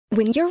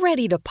When you're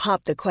ready to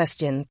pop the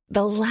question,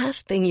 the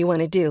last thing you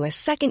want to do is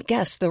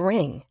second-guess the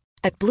ring.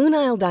 At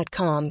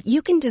BlueNile.com,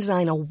 you can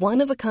design a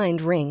one-of-a-kind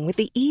ring with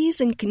the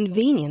ease and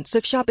convenience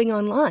of shopping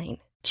online.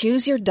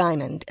 Choose your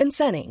diamond and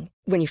setting.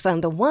 When you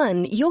find the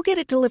one, you'll get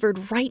it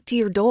delivered right to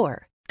your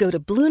door. Go to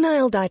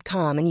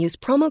BlueNile.com and use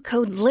promo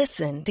code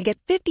LISTEN to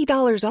get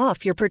 $50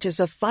 off your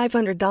purchase of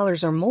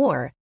 $500 or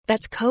more.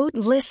 That's code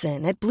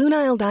LISTEN at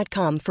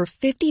BlueNile.com for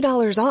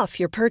 $50 off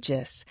your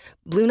purchase.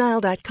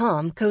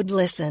 BlueNile.com, code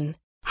LISTEN.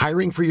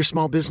 Hiring for your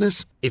small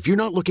business? If you're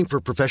not looking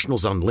for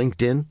professionals on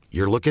LinkedIn,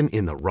 you're looking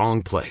in the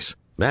wrong place.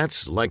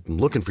 That's like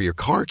looking for your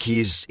car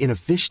keys in a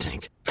fish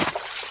tank.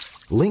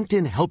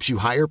 LinkedIn helps you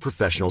hire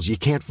professionals you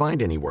can't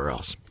find anywhere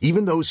else,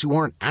 even those who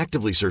aren't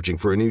actively searching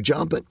for a new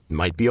job but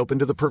might be open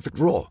to the perfect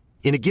role.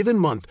 In a given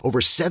month, over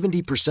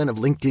 70% of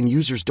LinkedIn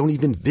users don't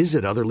even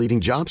visit other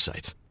leading job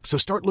sites. So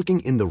start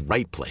looking in the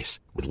right place.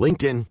 With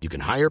LinkedIn, you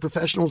can hire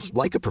professionals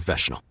like a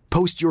professional.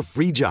 Post your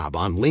free job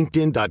on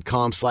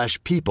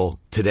linkedin.com/people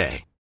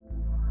today.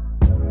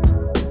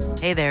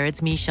 Hey there,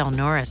 it's Michelle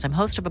Norris. I'm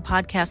host of a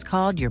podcast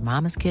called Your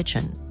Mama's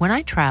Kitchen. When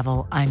I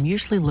travel, I'm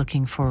usually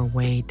looking for a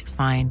way to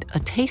find a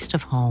taste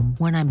of home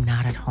when I'm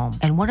not at home.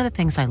 And one of the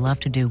things I love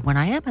to do when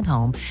I am at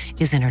home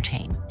is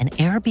entertain. And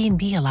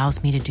Airbnb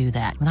allows me to do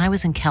that. When I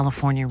was in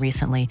California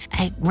recently,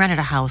 I rented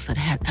a house that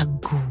had a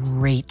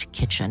great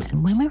kitchen.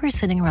 And when we were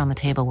sitting around the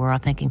table, we were all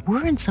thinking,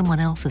 we're in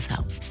someone else's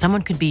house.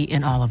 Someone could be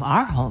in all of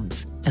our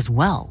homes as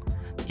well.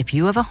 If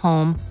you have a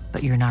home,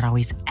 but you're not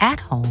always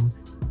at home,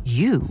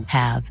 you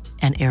have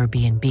an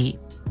Airbnb.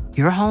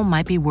 Your home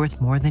might be worth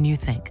more than you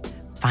think.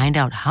 Find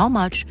out how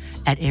much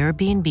at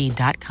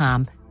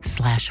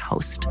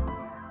airbnb.com/host.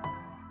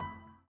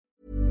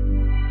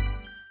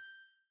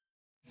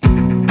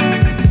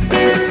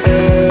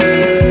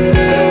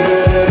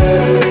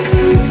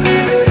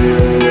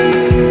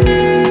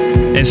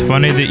 It's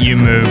funny that you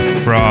moved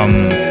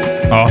from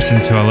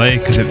Austin to LA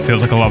because it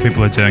feels like a lot of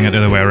people are doing it the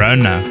other way around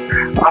now.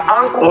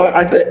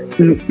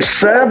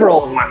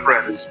 Several of my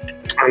friends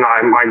and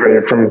I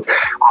migrated from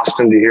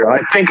Austin to here.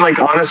 I think, like,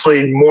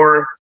 honestly,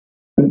 more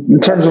in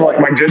terms of like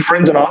my good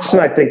friends in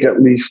Austin, I think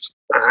at least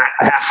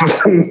half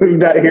of them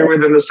moved out here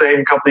within the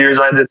same couple of years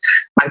I did.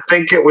 I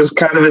think it was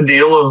kind of a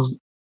deal of,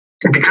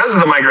 because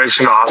of the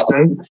migration to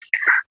Austin,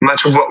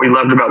 much of what we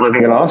loved about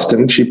living in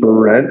Austin, cheaper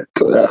rent,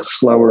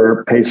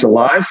 slower pace of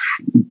life,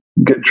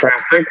 good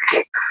traffic,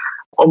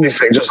 all these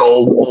things, just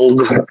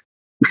old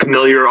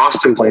familiar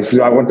Austin places.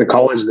 I went to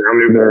college there. I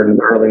moved there in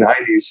the early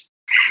 90s.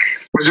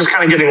 Was just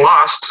kind of getting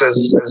lost,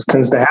 as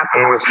tends to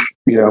happen with,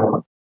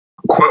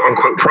 quote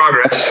unquote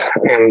progress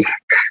and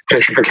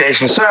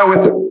gentrification.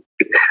 So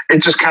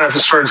it just kind of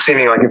started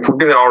seeming like if we're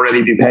going to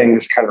already be paying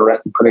this kind of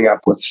rent and putting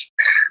up with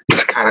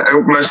this kind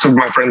of, most of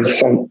my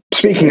friends I'm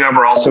speaking of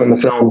are also in the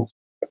film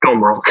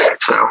world.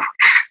 So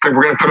if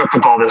we're going to put up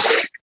with all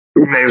this,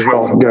 we may as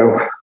well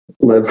go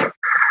live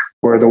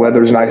where the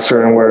weather's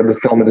nicer and where the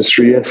film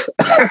industry is.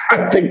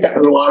 I think that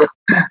was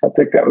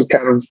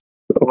kind of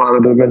a lot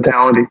of the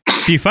mentality.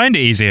 Do you find it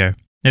easier?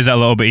 Is that a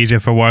little bit easier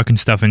for work and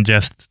stuff and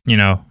just,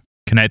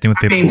 connecting with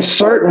people? I mean,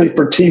 certainly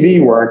for TV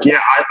work.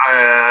 Yeah.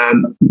 I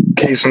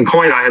case in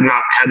point, I had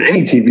not had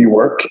any TV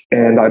work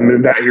and I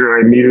moved out here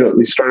and I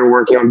immediately started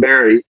working on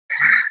Barry.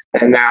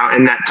 And now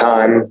in that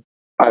time,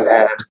 I've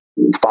had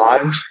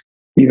 5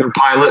 either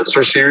pilots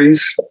or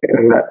series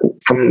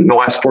from the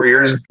last 4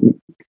 years,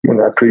 when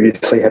I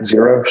previously had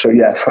 0. So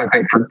yes, I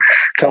think for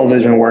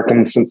television work,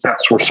 and since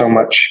that's where so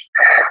much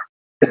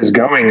is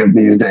going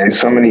these days,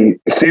 so many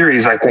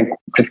series I think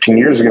 15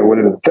 years ago would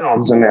have been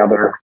films and now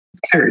they're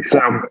series. So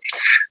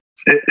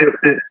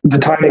the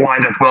timing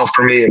lined up well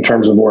for me in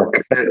terms of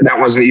work. That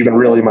wasn't even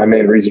really my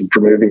main reason for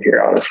moving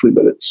here, honestly,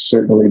 but it's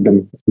certainly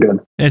been good.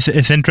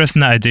 It's interesting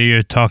that idea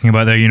you're talking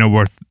about there,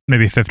 worth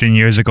maybe 15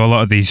 years ago, a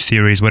lot of these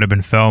series would have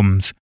been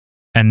films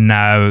and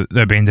now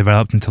they're being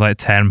developed into like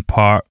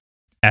 10-part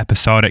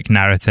episodic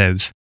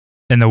narratives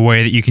in the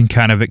way that you can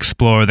kind of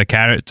explore the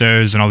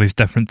characters and all these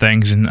different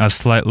things in a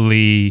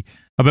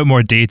bit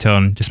more detail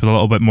and just with a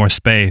little bit more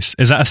space.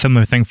 Is that a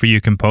similar thing for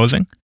you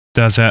composing?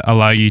 Does it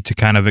allow you to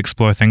kind of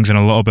explore things in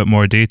a little bit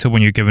more detail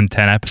when you're given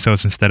 10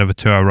 episodes instead of a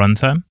 2-hour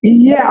runtime?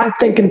 Yeah, I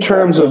think in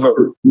terms of,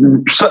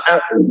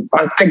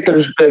 I think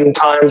there's been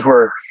times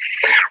where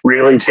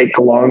really take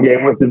the long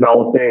game with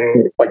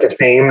developing like a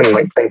theme and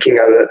like thinking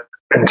of it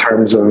in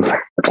terms of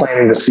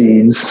planting the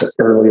seeds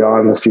early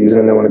on in the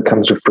season. And then when it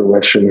comes to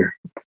fruition,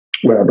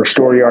 whatever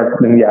story arc,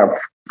 then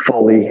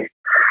fully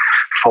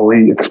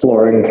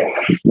exploring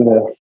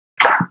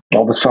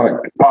all the sonic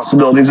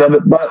possibilities of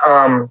it. But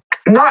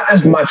not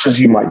as much as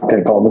you might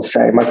think all the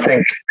same. I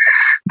think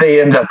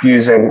they end up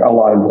using a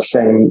lot of the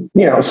same,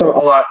 I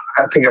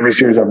think every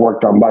series I've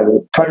worked on, by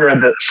the time you're in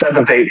the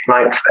 7th, 8th,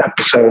 9th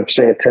episode,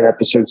 say a 10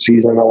 episode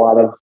season,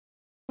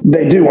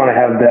 they do want to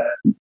have that,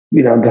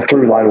 the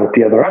through line with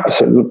the other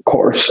episodes, of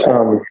course.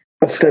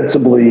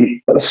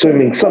 Ostensibly,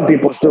 assuming some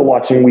people are still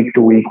watching week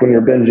to week. When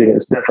you're binging,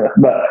 it's different.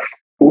 But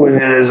when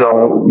it is,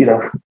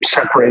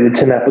 separated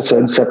 10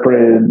 episodes,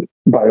 separated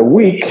by a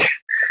week,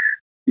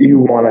 you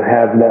want to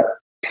have that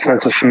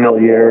sense of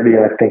familiarity.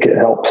 And I think it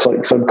helps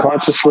like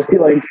subconsciously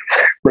like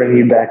bring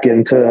you back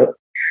into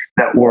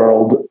that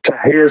world to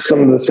hear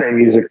some of the same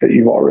music that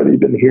you've already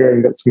been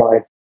hearing. That's my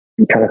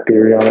kind of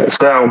theory on it.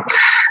 So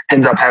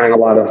end up having a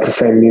lot of the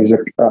same music,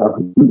 a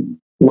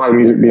lot of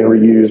music being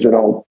reused, and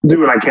I'll do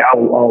what I can.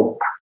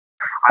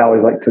 I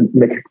always like to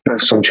make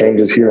some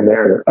changes here and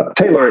there,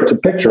 tailor it to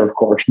picture, of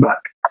course, but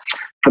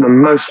for the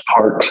most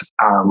part,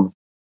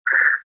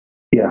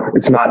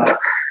 it's not,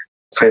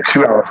 say, a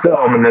 2-hour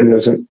film and then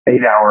there's an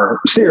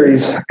 8-hour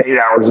series, 8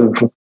 hours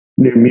of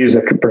new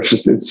music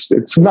versus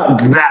it's not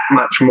that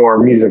much more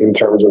music in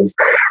terms of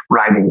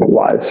writing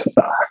wise.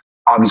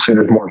 Obviously,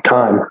 there's more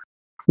time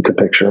to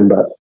picture,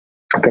 but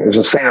I think there's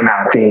the same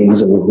amount of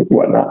themes and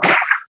whatnot.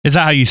 Is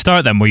that how you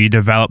start them? Will you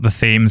develop the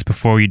themes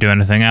before you do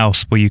anything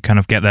else? Will you kind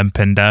of get them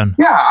pinned down?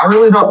 Yeah,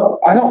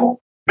 I don't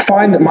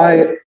find that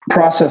my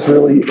process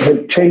really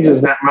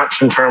changes that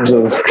much in terms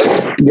of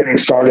getting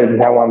started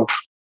and how I'm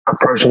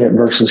approaching it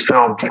versus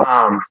film.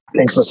 I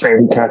think it's the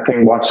same kind of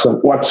thing. Watch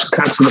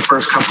cuts of the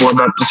first couple of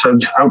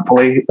episodes,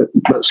 hopefully,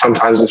 but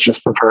sometimes it's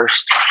just the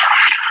first.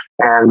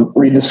 And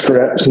read the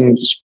scripts and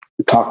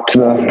talk to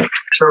the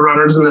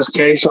showrunners in this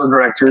case, or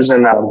directors,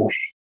 and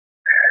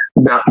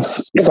about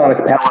sonic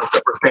palette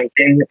that we're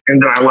thinking.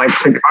 And then I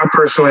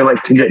personally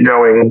like to get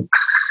going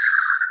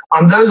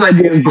on those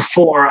ideas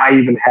before I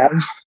even have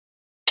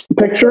a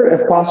picture,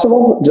 if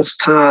possible, just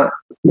to,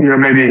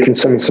 maybe you can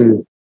send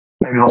me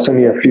maybe they'll send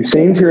me a few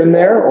scenes here and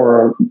there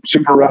or a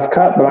super rough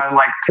cut, but I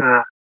like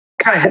to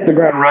kind of hit the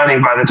ground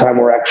running by the time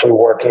we're actually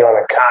working on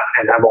a cut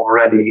and have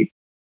already,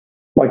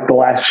 like the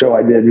last show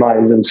I did,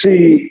 Minds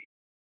MC,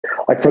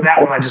 like for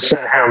that one, I just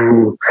sent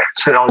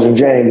Elgin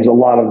James a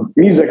lot of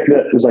music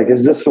that was like,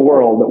 is this the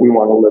world that we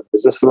want to live?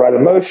 Is this the right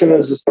emotion?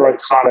 Is this the right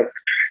sonic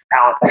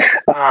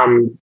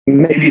palette?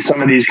 Maybe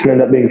some of these can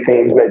end up being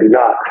themes, maybe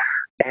not.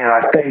 And I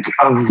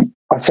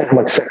sent him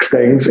like 6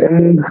 things,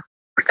 and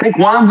I think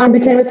one of them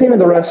became a theme and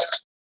the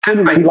rest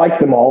didn't, but he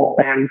liked them all.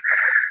 And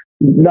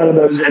none of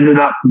those ended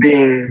up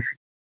being,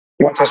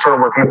 once I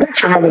started working the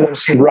picture, none of them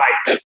seemed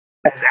right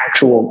as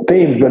actual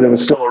themes, but it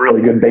was still a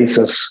really good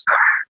basis,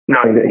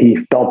 knowing that he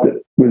felt it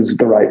was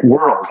the right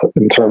world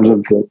in terms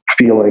of the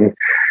feeling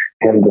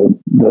and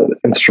the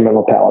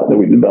instrumental palette that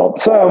we developed.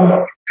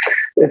 So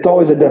it's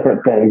always a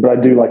different thing, but I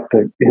do like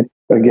to hit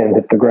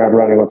the ground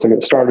running once I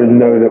get started and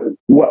know that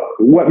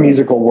what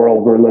musical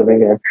world we're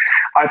living in.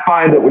 I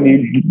find that when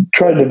you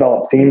try to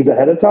develop themes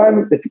ahead of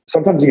time,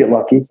 sometimes you get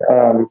lucky.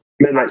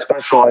 Midnight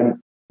Special, I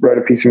wrote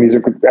a piece of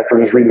music after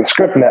just reading the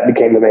script, and that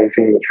became the main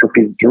theme that's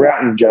repeated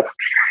throughout. And Jeff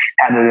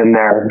had it in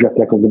there. Jeff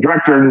Nichols, the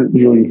director, and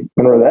Julie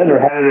Monroe, the editor,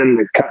 had it in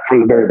the cut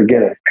from the very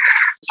beginning.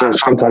 So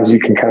sometimes you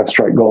can kind of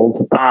strike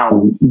gold.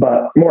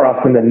 But more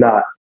often than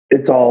not,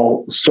 it's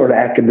all sort of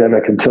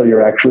academic until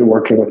you're actually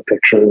working with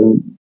picture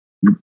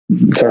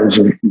in terms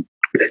of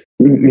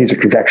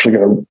music that's actually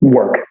going to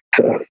work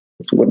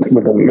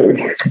with the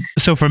movie.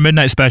 So for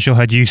Midnight Special,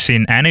 had you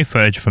seen any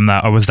footage from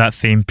that, or was that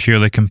theme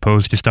purely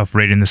composed just off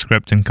reading the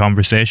script and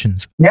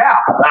conversations? Yeah,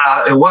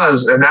 it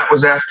was. And that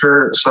was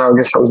after, so I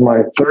guess that was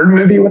my 3rd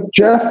movie with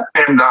Jeff.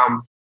 And I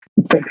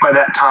think by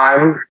that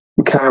time,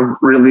 we kind of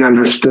really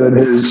understood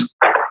his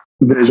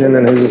vision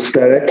and his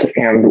aesthetic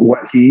and what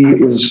he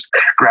was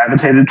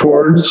gravitated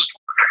towards.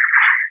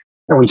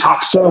 And we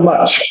talked so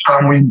much.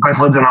 We both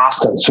lived in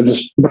Austin. So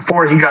just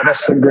before he got,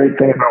 that's the great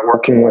thing about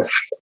working with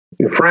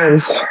your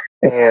friends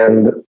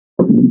and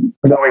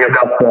knowing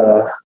about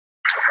the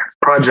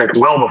project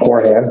well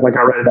beforehand. Like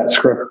I read that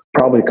script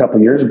probably a couple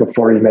of years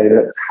before he made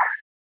it.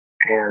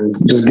 And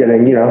just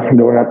getting,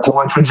 going out to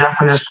lunch with Jeff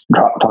and just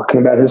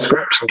talking about his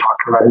scripts and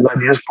talking about his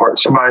ideas for it.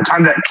 So by the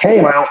time that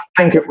came, I don't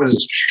think it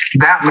was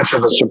that much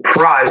of a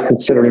surprise,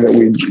 considering that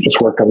we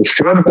just worked on these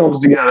 2 other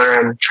films together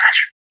and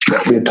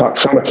that we had talked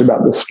so much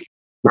about this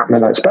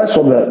Midnight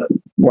Special that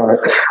when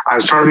I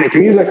started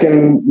making music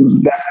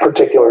and that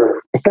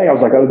particular thing, I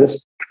was like, oh,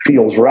 this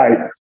feels right.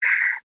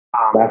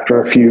 After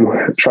a few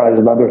tries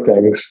of other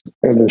things.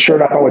 And then sure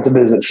enough, I went to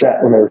visit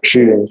set when they were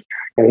shooting,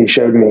 and he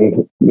showed me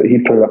that he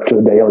put it up to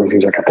the dailies.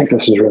 He's like, I think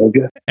this is really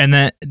good. And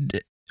then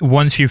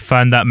once you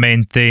found that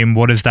main theme,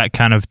 what does that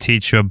kind of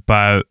teach you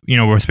about,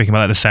 we're speaking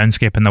about like the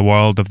soundscape and the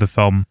world of the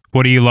film.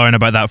 What do you learn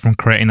about that from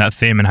creating that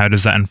theme, and how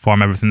does that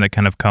inform everything that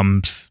kind of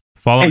comes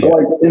following?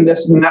 Like in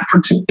that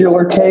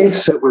particular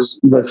case, it was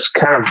this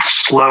kind of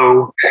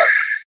slow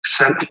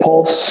synth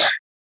pulse.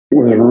 It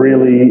was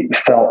really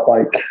felt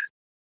like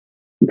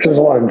there's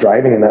a lot of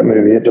driving in that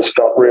movie. It just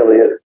felt really,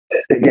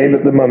 it gave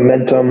it the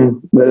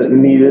momentum that it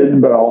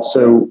needed, but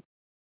also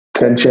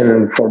tension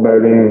and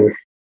foreboding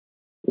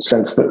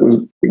sense that was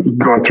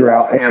going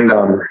throughout. And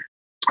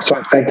so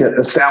I think it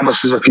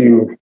establishes a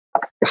few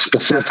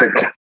specific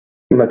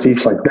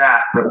motifs like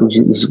that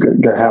was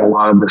going to have a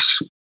lot of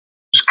this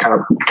just kind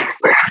of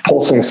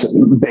pulsing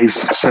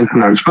bass synth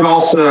notes, but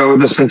also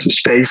the sense of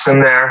space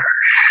in there.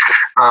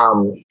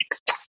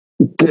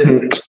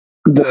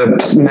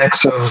 The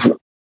mix of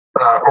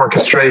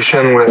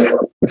orchestration with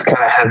this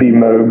kind of heavy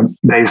mode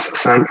bass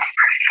synth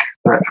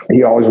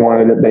He always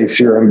wanted it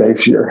bassier and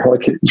bassier.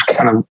 Like it was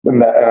kind of,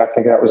 and I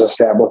think that was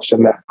established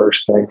in that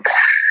first thing.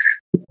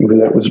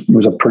 That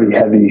was a pretty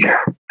heavy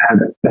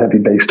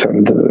bass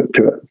tone to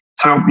it.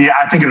 So yeah,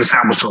 I think it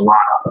established a lot.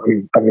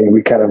 I mean,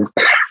 we kind of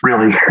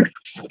really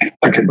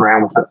took it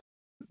around with it.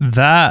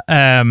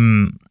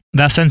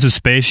 That sense of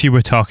space you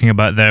were talking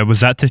about there, was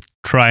that to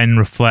try and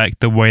reflect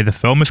the way the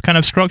film is kind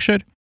of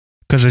structured?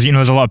 Because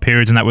there's a lot of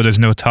periods in that where there's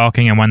no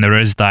talking, and when there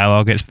is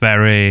dialogue, it's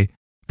very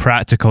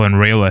practical and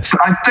realist.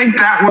 I think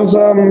that was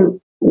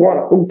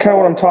what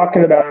I'm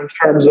talking about in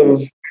terms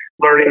of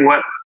learning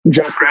what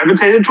Jeff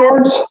gravitated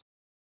towards.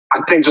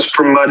 I think just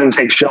from Mud and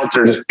Take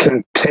Shelter, just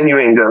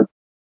continuing to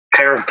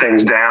pare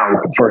things down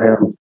for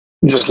him,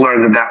 just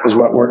learned that was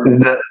what worked.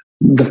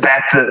 The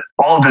fact that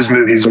all of his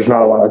movies, there's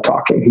not a lot of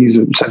talking. He's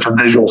such a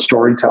visual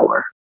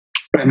storyteller,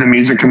 and the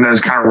music in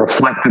those kind of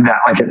reflected that.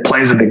 Like it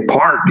plays a big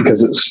part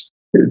because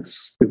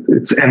it's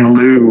in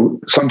lieu.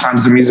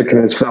 Sometimes the music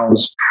in his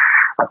films,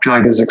 I feel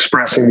like, is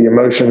expressing the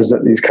emotions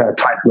that these kind of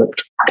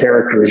tight-lipped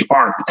characters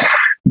aren't,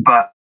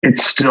 but it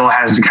still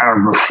has to kind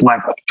of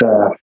reflect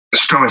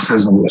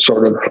stoicism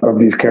sort of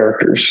these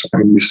characters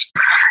and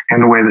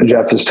the way that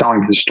Jeff is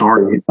telling his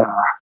story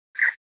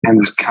in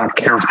this kind of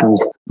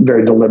careful,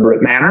 very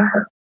deliberate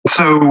manner.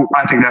 So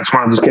I think that's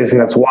one of those cases,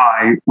 and that's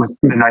why with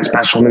Midnight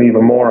Special and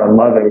even more on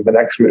Loving, the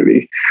next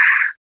movie,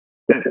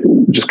 it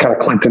just kind of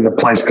clicked into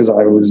place because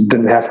I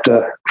didn't have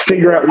to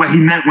figure out what he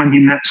meant when he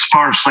meant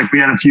sparse. Like we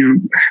had a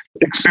few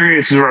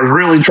experiences where I was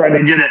really trying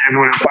to get it, and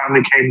when it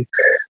finally came,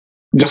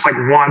 just like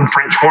one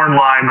French horn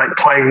line, like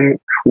playing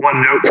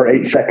one note for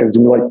 8 seconds,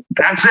 and we're like,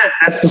 "That's it.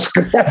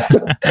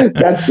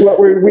 That's what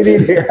we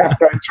need here."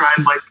 After I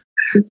tried, like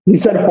he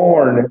said,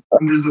 horn.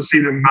 I'm just a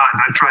scene of Mud.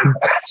 I tried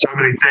so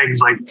many things,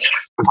 like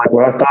with like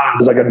what I thought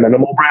was like a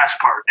minimal brass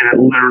part, and it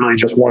literally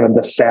just wanted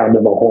the sound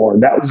of a horn.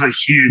 That was a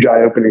huge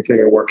eye-opening thing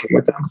in working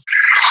with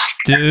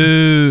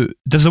him.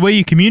 Does the way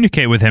you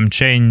communicate with him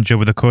change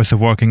over the course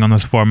of working on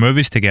those 4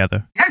 movies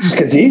together? Yeah, it just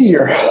gets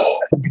easier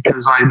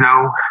because I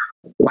know.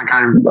 Like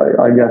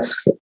I guess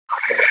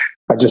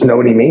I just know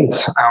what he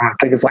means. I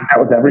think it's like that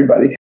with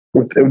everybody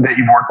that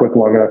you've worked with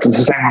long enough. It's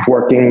the same with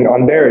working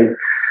on Barry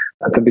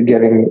at the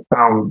beginning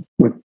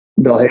with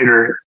Bill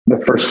Hader.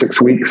 The first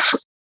 6 weeks,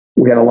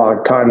 we had a lot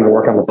of time to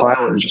work on the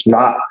pilot. It was just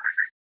not.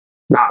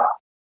 That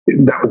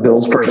was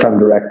Bill's first time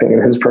directing,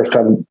 and his first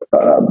time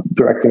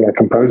directing a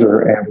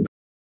composer, and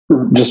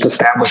just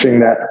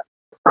establishing that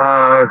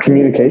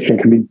communication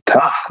can be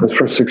tough. The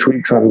first 6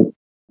 weeks on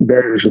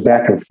Barry was just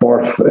back and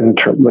forth and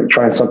like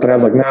trying something. I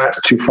was like, no,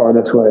 that's too far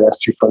this way. That's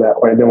too far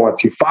that way. And then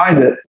once you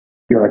find it,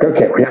 you're like,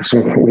 okay, we have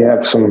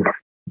some,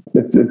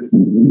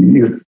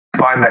 you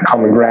find that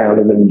common ground,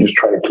 and then you just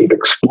try to keep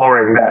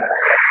exploring that.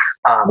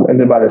 And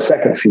then by the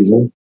second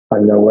season, I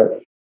know what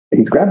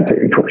he's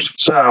gravitating towards.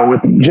 So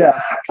with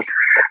Jeff,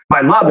 by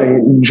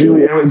Loving,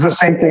 Julie, it was the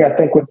same thing, I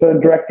think, with the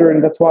director.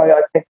 And that's why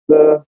I think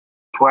a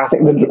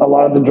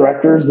lot of the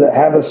directors that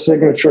have a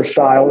signature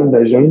style and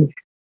vision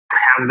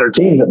have their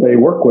team that they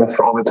work with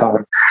all the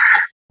time,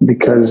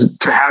 because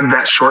to have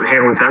that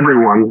shorthand with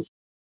everyone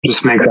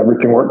just makes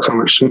everything work so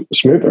much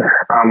smoother.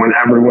 When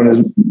everyone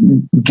is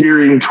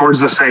gearing towards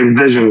the same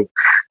vision,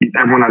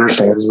 everyone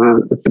understands.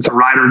 If it's a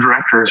writer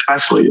director,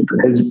 especially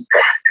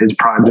his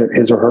project,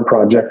 his or her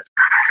project,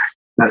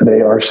 that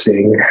they are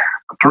seeing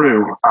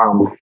through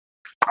on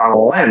a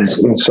lens.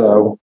 And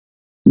so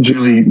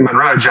Julie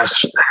Monroe,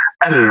 Jeff's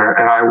editor,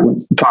 and I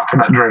would talk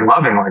about during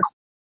Loving, like,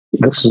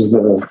 this is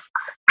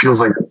feels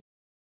like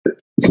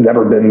it's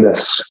never been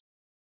this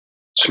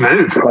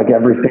smooth. Like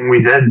everything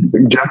we did,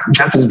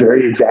 Jeff is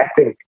very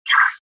exacting,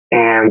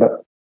 and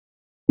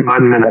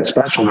Mud and Midnight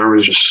Special, there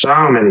was just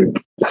so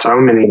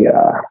many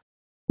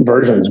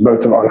versions,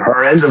 both on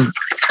her end of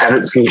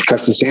edits and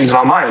custom scenes, and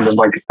on my end of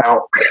like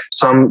how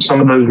some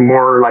of those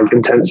more like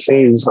intense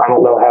scenes. I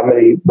don't know how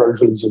many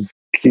versions of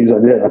cues I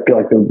did. I feel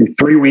like there would be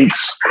 3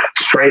 weeks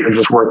straight of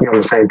just working on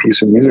the same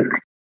piece of music.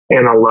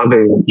 And I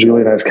Loving,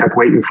 Julie and I just kept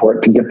waiting for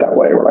it to get that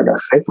way. We're like, I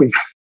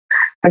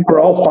think we're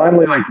all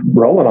finally like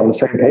rolling on the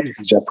same page,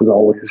 because Jeff was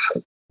always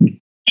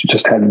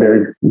just had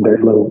very,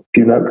 very little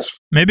few notes.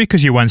 Maybe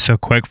because you went so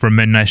quick from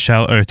Midnight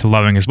Shelter to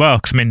Loving as well.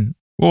 Because I mean,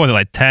 what was it,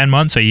 like 10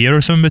 months, a year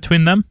or something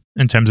between them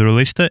in terms of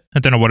release date? I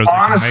don't know what it was.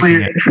 Honestly,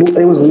 like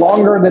it was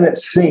longer than it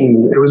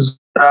seemed. It was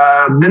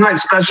Midnight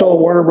Special,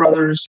 Warner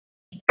Brothers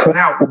put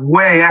out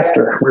way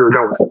after we were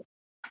done with it.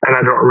 And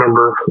I don't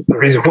remember the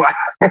reason why.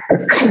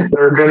 They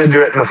were going to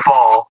do it in the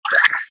fall.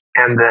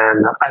 And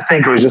then I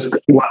think it was just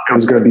what it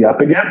was going to be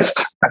up against.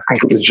 I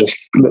think it was just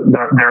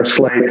their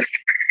slate.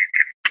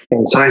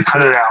 And so they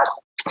put it out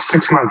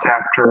 6 months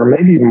after,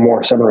 maybe even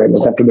more, 7 or 8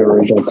 months after they were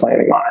originally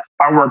planning on it.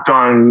 I worked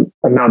on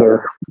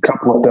another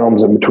couple of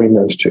films in between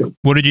those two.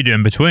 What did you do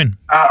in between?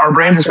 Our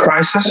Brand is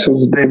Crisis. It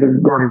was a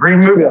David Gordon Green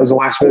movie. That was the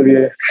last movie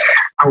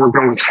I worked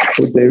on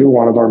with David,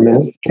 one of our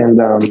men. And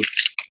no,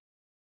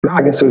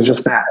 I guess it was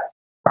just that.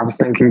 I was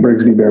thinking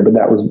Brigsby Bear, but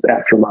that was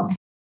after Love.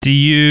 Do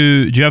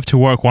you have to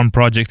work one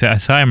project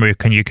at a time, or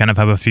can you kind of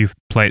have a few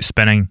plates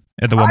spinning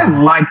at the one?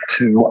 I'd like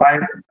to. I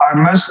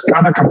most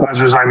other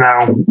composers I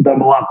know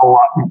double up a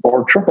lot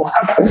or triple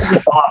up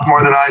a lot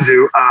more than I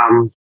do.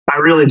 I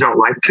really don't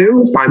like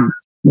to,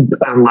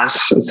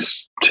 unless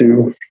it's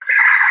two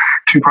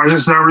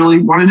projects that I really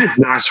want to do.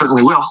 Then I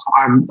certainly will.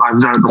 I've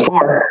done it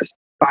before.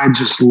 I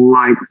just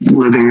like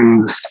living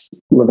in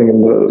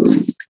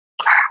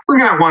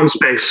that one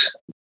space.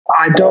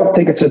 I don't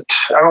think it's a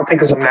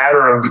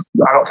matter of,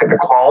 I don't think the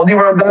quality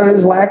what I've done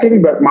is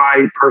lacking, but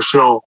my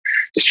personal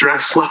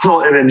stress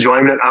level and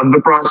enjoyment of the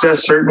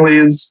process certainly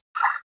is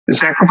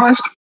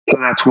sacrificed. So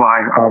that's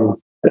why, I will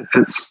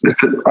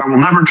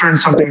never turn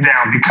something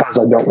down because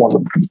I don't want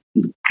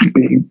to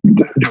be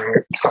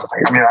doing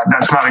something. I mean,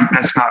 that's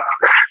not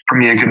for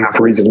me a good enough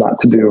reason not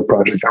to do a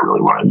project I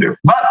really want to do.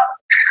 But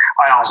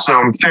I also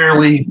am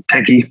fairly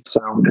picky,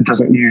 so it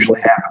doesn't usually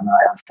happen that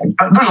I have things.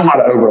 But there's a lot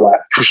of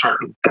overlap for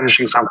certain,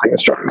 finishing something and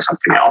starting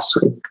something else.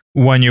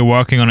 When you're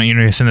working on it,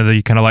 you're saying that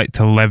you kind of like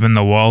to live in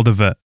the world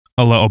of it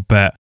a little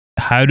bit.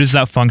 How does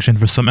that function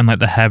for something like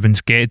the Heaven's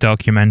Gate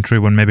documentary,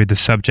 when maybe the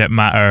subject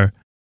matter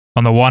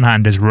on the one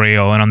hand is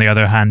real and on the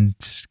other hand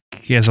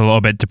is a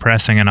little bit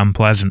depressing and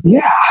unpleasant?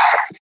 Yeah,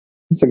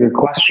 that's a good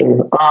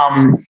question.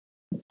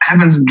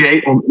 Heaven's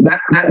Gate,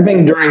 that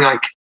being during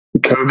like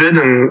COVID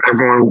and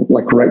everyone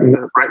like right in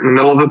the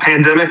middle of the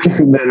pandemic,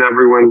 and then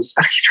everyone's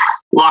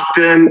locked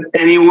in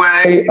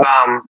anyway.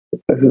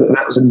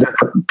 That was a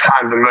different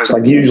time than most.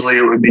 Like usually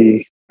it would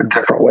be a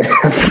different way.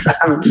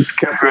 I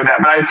can't through that,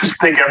 but I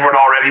just think everyone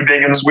already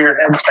being in this weird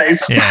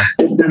headspace,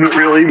 it didn't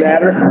really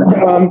matter.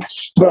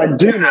 But I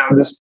do know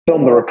this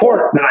film, The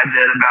Report, that I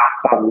did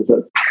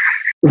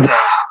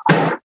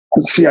about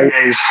the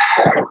CIA's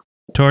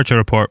torture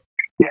report,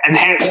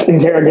 enhanced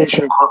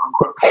interrogation, quote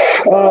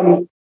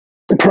unquote,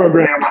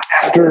 program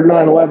after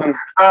 9/11.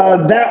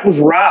 That was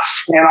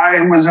rough, and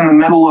I was in the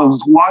middle of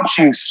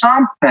watching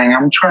something.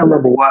 I'm trying to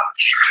remember what.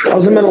 I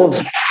was in the middle of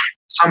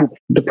some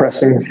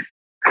depressing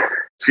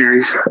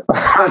series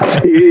on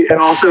TV, and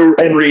also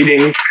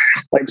reading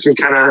like some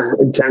kind of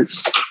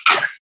intense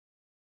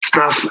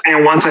stuff.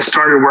 And once I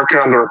started working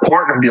on the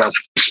report, I'd be like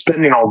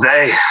spending all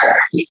day,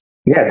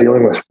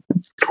 dealing with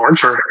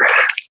torture,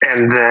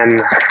 and then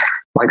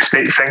like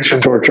state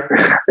sanctioned torture,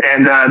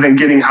 and then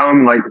getting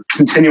home, like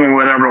continuing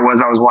whatever it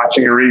was I was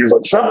watching and reading.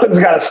 Like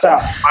something's got to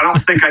stop. I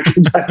think I've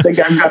got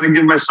to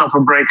give myself a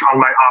break on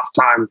my off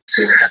time.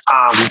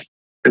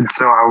 And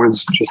so I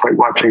was just like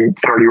watching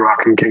 30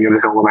 Rock and King of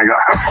the Hill when I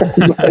got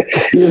home.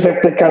 You just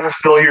have to kind of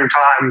fill your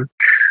time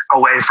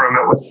away from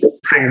it with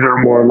things that are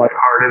more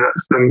lighthearted.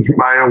 That's been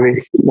my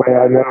only way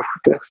I know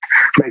to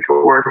make it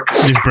work.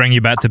 Just bring you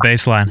back to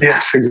baseline.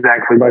 Yes,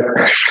 exactly. My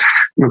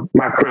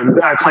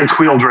friend, Clay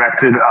Tweel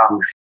directed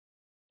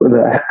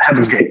the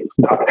Heaven's Gate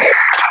doc,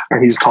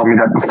 and he's told me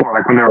that before.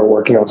 Like when they were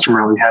working on some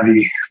really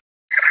heavy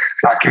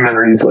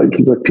documentaries,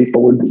 like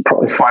people would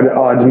probably find it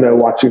odd to know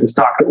watching this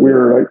doc that we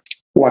were like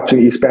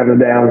watching Eastbound and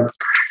Down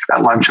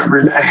at lunch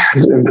every day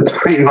in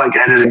between like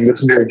editing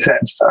this very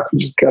sad stuff. You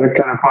just gotta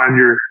kind of find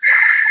your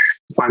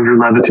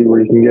levity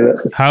where you can get it.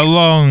 How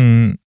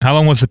long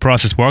was the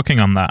process working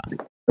on that?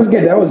 That was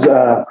good. That was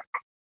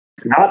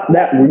not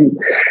that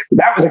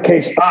that was a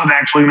case of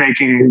actually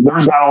making, there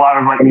was not a lot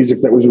of like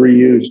music that was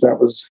reused. That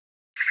was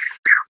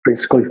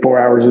basically 4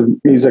 hours of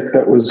music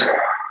that was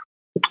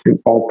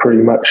all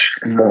pretty much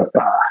in the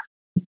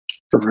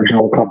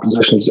original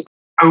compositions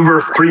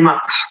over 3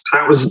 months. So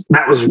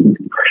that was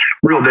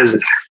real busy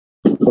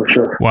for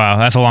sure. Wow,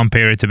 that's a long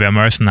period to be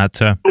immersed in that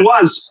too. It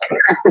was.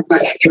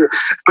 That's true.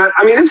 But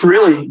I mean, it's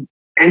really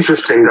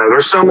interesting though.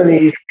 There's so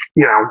many,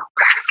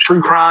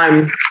 true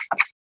crime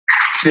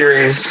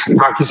series,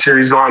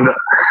 docu-series on that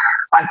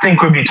I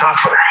think would be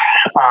tougher.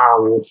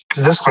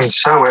 Because this one's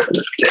so,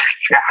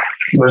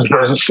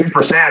 there's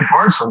super sad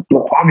parts of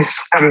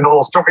obviously, I mean, the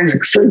whole story is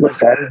extremely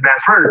sad. It's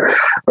mass murder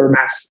or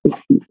mass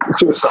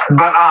suicide.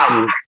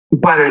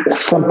 But it's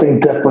something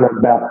different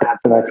about that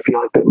I feel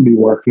like that would be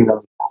working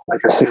on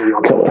like a serial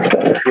killer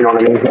thing. You know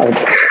what I mean?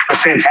 Like a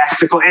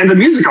fantastical, and the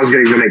music I was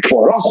getting to make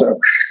for it also.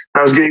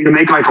 I was getting to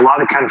make like a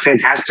lot of kind of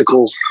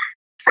fantastical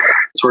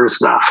sort of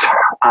stuff.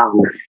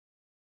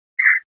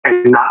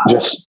 And not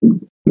just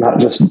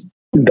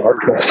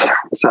darkness.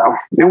 So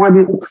it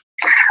wasn't,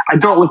 I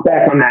don't look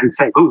back on that and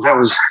think, oh, that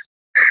was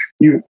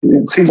you.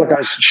 It seems like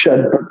I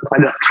should, but I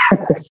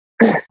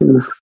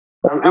don't.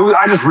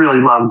 I just really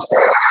loved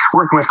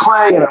working with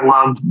Clay, and I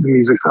loved the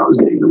music that I was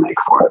getting to make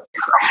for it.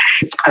 So,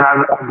 and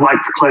I've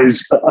liked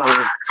Clay's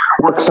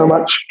work so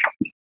much.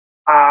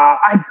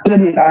 I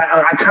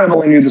kind of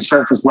only knew the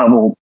surface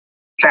level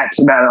facts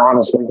about it,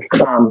 honestly.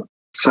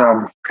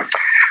 So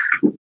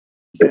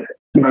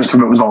most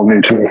of it was all new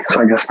to me,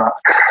 so I guess not.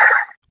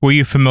 Were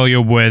you familiar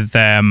with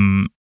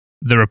The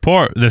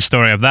Report, the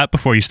story of that,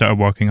 before you started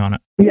working on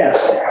it?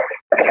 Yes,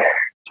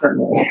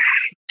 certainly.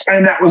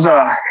 And that was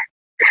I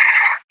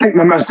think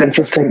the most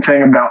interesting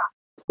thing about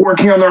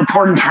working on The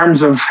Report in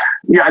terms of,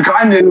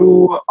 I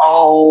knew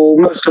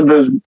most of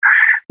those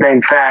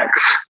main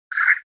facts,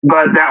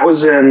 but I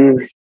was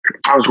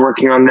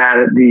working on that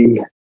at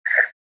the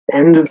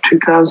end of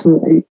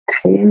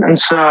 2018. And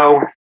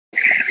so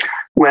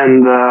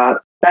when the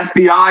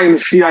FBI and the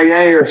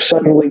CIA are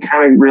suddenly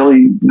kind of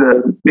really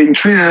being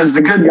treated as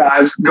the good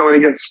guys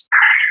going against,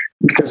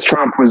 because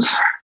Trump was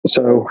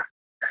so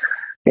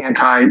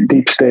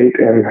anti-deep state,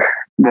 and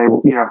they,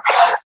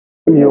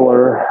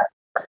 Mueller,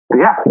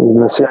 and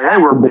the CIA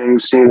were being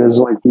seen as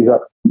like these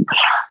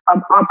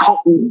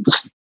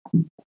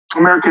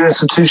American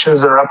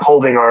institutions that are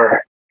upholding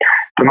our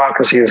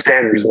democracy and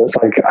standards. And it's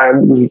like,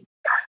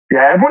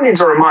 everyone needs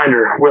a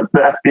reminder what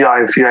the FBI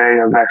and CIA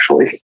have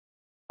actually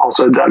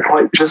also done.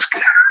 Like, just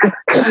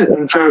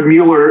and so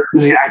Mueller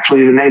is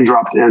actually the name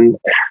dropped in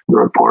the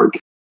report,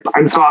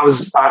 and so I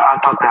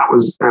thought that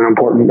was an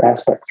important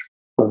aspect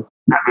of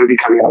that movie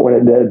coming out when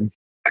it did,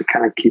 to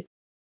kind of keep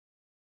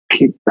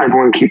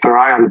their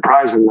eye on the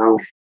prize and know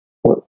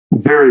what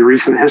very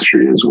recent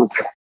history is with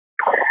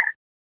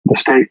the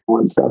state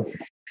and stuff.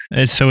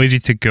 It's so easy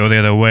to go the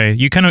other way.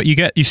 You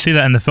see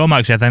that in the film.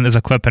 Actually, I think there's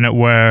a clip in it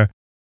where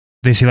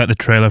they see like the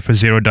trailer for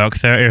Zero Dark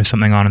 30 or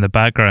something on in the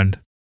background.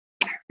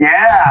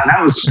 Yeah,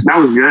 that was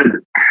good.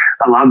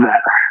 I love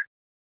that.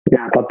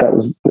 Yeah, I thought that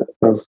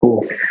was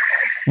cool.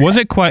 Was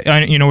it quite?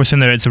 We're saying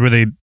that it's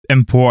really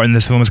important.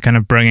 This film is kind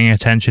of bringing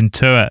attention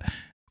to it.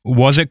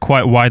 Was it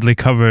quite widely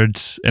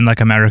covered in like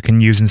American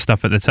news and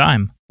stuff at the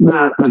time?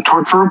 The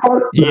torture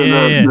report?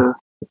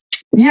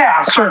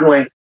 Yeah,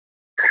 certainly.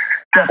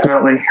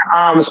 Definitely.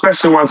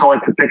 Especially once all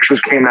like the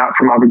pictures came out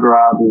from Abu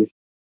Ghraib.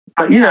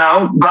 But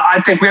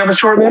I think we have a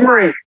short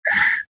memory.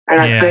 And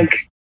I think,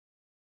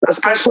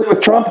 especially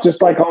with Trump,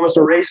 just like almost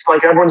erased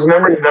like everyone's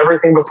memory of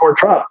everything before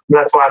Trump. And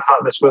that's why I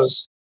thought this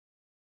was,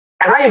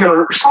 and I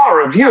even saw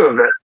a review of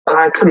it, and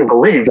I couldn't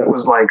believe it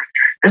was like,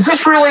 is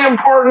this really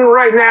important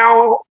right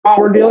now while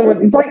we're dealing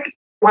with, it's like,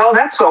 well,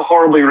 that's so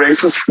horribly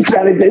racist. Is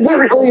it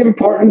really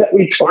important that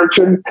we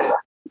tortured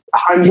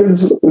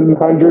hundreds and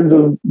hundreds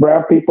of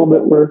brown people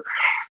that were,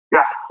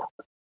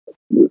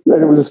 and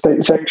it was a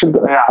state sanctioned?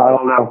 Yeah, I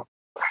don't know.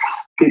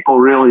 People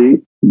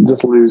really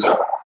just lose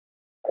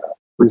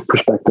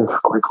perspective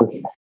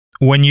quickly.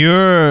 When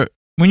you're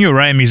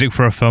writing music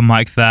for a film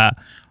like that,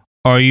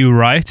 are you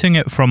writing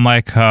it from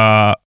like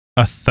a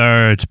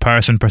third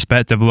person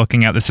perspective,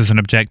 looking at this as an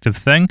objective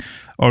thing,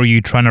 or are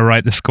you trying to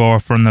write the score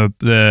from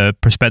the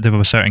perspective of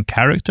a certain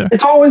character?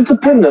 It's always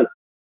dependent.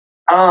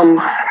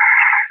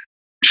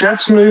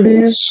 Jeff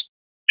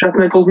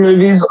Nichols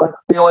movies, I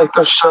feel like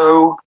they're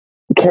so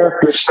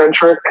character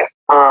centric.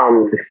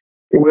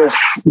 With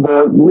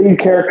the lead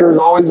character is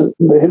always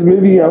his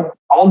movie,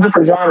 all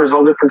different genres,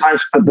 all different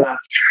types, but the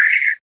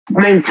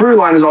main through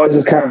line is always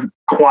this kind of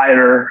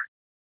quieter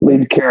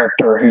lead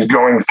character who's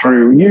going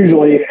through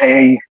usually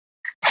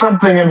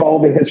something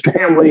involving his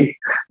family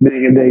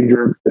being in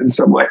danger in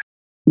some way.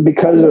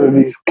 Because of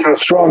these kind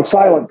of strong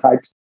silent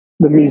types,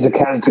 the music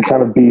has to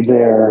kind of be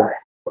their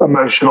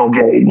emotional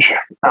gauge,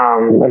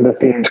 and the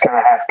themes kind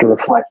of have to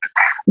reflect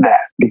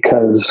that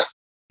because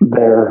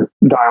their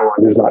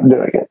dialogue is not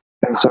doing it.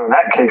 And so in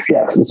that case,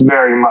 yes, it's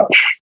very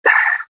much,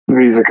 the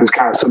music is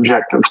kind of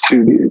subjective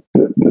to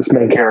this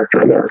main character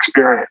and their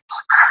experience.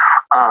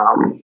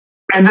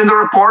 And then the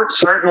report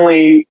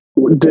certainly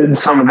did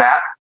some of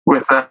that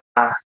with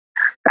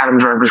Adam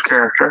Driver's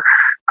character,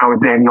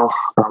 with Daniel.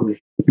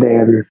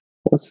 Dan,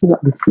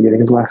 I'm forgetting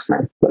his last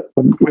name, but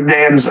with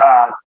Dan's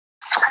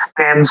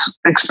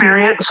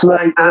experience,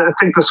 I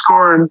think the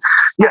score in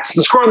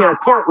the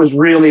report was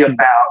really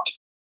about,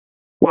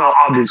 well,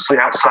 obviously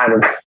outside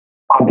of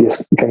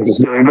obvious things it's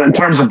doing, but in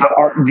terms of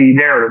the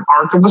narrative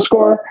arc of the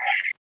score,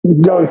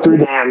 going through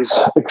Dan's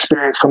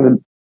experience from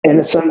the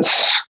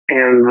innocence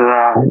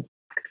and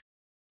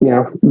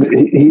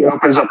he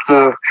opens up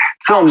the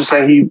film just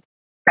saying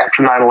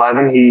after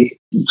 9/11 he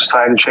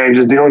decided to change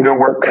his deal and go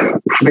work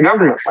for the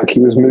government, like he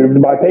was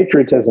moved by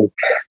patriotism.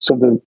 So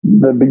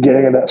the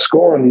beginning of that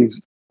score and these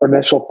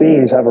initial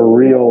themes have a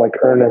real like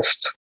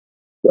earnest,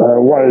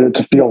 wanted it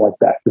to feel like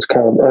that, this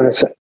kind of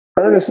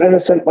earnest,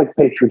 innocent, like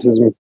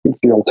patriotism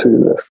feel to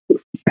this,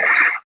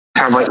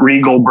 kind of like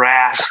regal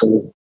brass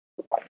and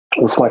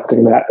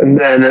reflecting that. And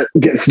then it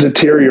gets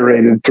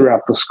deteriorated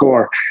throughout the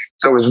score.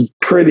 So it was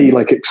pretty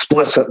like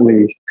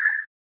explicitly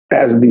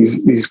as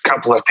these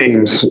couple of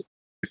themes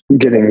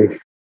getting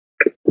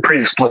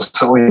pretty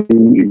explicitly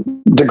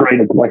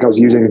degraded. Like I was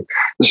using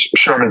this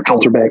Sherman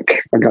filter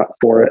bank I got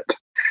for it.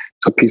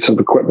 It's a piece of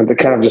equipment that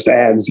kind of just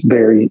adds a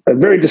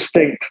very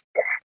distinct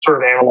sort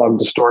of analog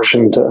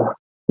distortion to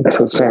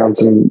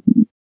sounds, and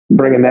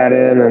bringing that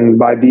in. And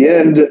by the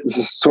end,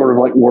 it's sort of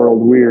like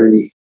world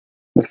weary.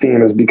 The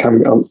theme has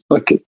become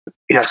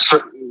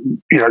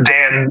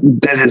Dan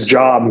did his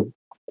job,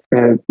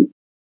 and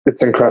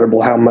it's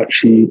incredible how much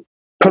he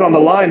put on the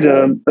line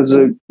as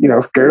a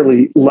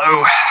fairly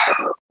low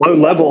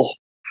level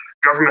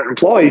government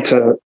employee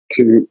to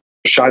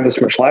shine this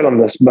much light on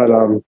this. But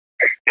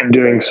in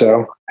doing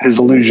so, his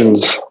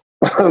illusions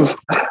of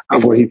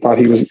what he thought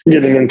he was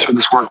getting into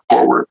this work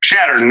for were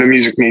shattered, and the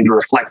music needed to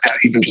reflect that,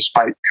 even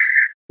despite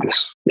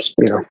this,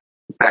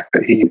 fact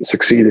that he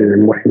succeeded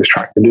in what he was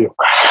trying to do.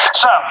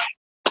 So,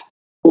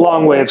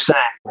 long way of saying,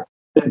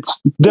 it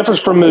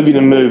differs from movie to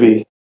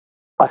movie.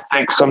 I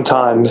think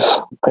sometimes,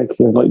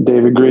 thinking of like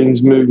David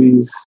Green's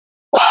movies,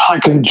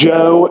 like in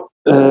Joe,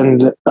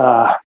 and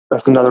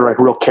that's another like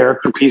real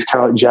character piece,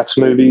 kind of like Jeff's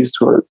movies,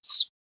 where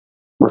it's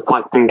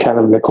reflecting kind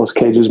of Nicolas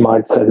Cage's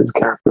mindset, his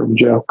character of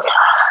Joe.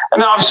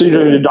 And then obviously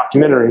you're doing a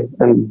documentary,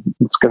 and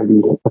it's going to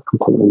be a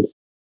completely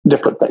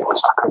different thing.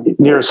 It's not going to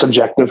be near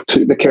subjective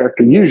to the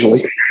character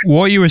usually.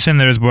 What you were saying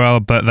there as well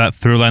about that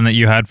through line that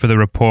you had for the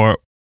report,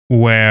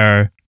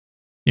 where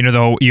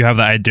you have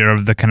the idea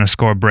of the kind of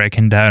score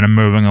breaking down and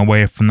moving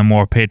away from the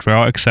more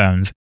patriotic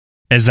sounds.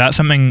 Is that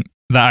something,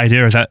 that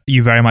idea, is that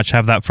you very much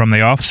have that from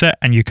the offset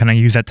and you kind of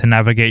use that to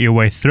navigate your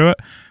way through it?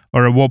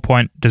 Or at what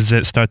point does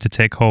it start to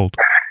take hold?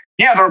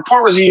 Yeah, the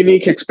report was a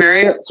unique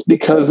experience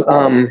because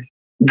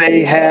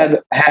they had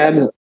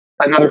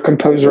another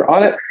composer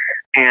on it,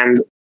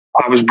 and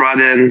I was brought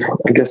in,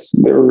 I guess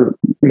they were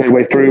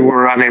midway through,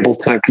 were unable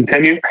to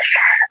continue.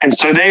 And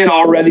so they had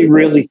already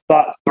really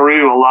thought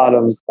through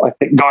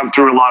gone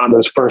through a lot of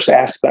those first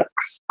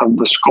aspects of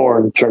the score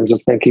in terms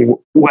of thinking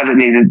what it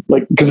needed,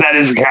 like, because that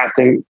is the kind of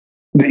thing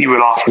that you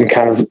would often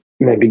kind of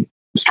maybe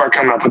start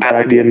coming up with that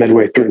idea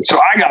midway through. So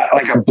I got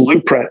like a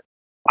blueprint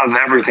of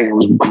everything. It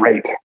was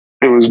great.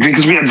 It was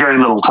because we had very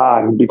little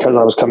time because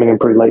I was coming in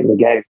pretty late in the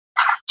game.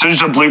 So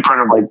just a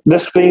blueprint of like,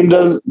 this theme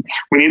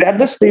we need to have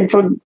this theme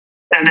for,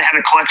 and they had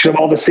a collection of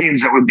all the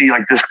scenes that would be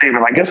like this theme.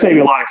 And I guess maybe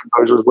a lot of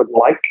composers wouldn't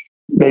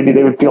maybe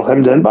they would feel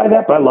hemmed in by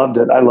that, but I loved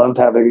it. I loved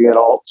having it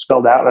all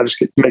spelled out, and I just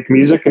get to make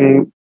music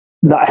and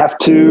not have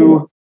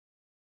to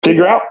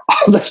figure out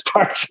all this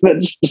parts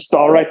that's just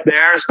all right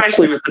there,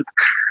 especially with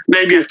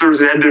maybe if there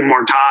had been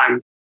more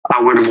time,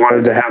 I would have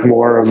wanted to have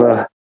more of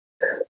a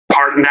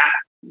part in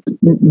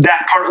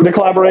that part of the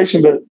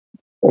collaboration. But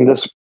in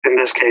this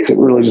case, it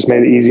really just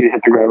made it easy to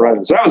hit the ground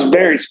running. So that was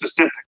very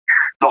specific.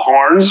 The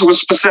horns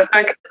was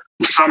specific.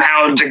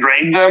 Somehow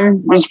degrade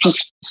them was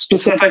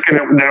specific,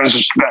 and then it was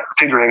just about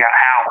figuring out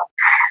how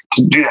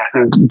to do that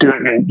and do it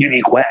in a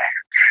unique way.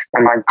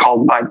 And I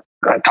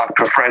talked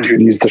to a friend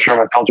who'd used the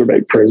Sherman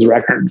Felderbake for his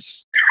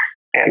records,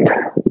 and I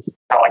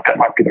felt like that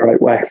might be the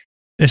right way.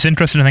 It's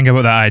interesting to think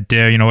about that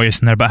idea, what you're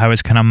saying there about how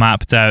it's kind of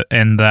mapped out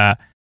in that,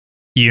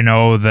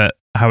 that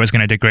how it's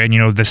going to degrade,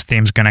 this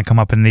theme's going to come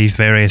up in these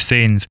various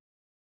scenes.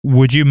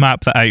 Would you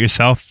map that out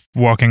yourself,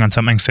 working on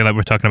something, say, like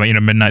we're talking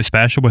about, Midnight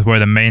Special, with where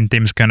the main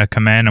theme's going to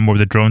come in and where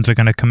the drones are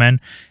going to come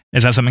in?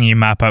 Is that something you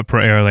map out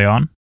pretty early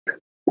on?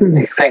 Let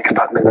me think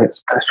about Midnight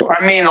Special.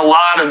 I mean, a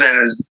lot of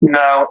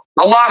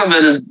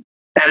it is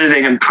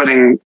editing and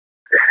putting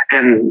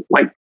in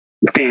like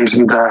themes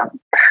and I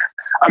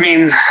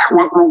mean,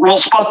 we'll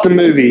spot the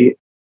movie,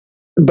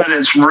 but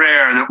it's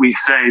rare that we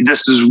say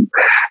this is,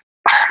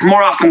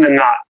 more often than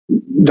not,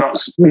 don't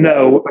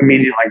know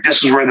immediately, like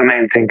this is where the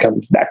main thing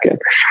comes back in.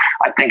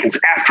 I think it's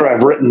after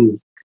I've written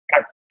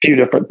a few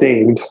different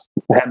themes.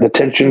 I have the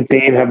tension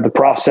theme, have the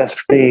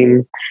process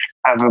theme,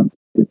 have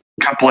a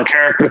couple of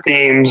character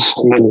themes,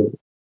 and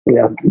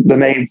then the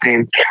main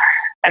theme.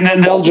 And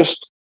then they'll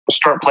just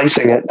start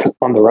placing it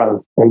on their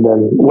own. And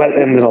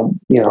then it'll,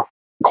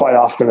 quite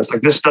often it's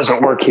like, this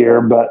doesn't work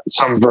here, but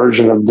some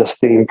version of this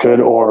theme could,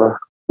 or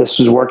this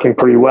is working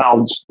pretty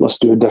well. Let's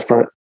do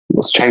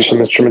let's change some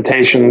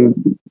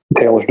instrumentation,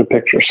 tailor the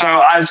picture.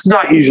 So it's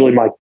not usually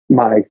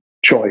my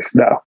choice,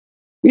 no.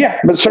 Yeah,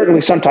 but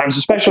certainly sometimes,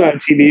 especially on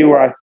TV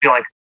where I feel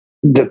like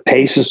the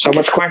pace is so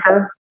much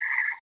quicker,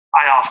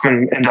 I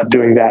often end up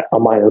doing that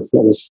on my own.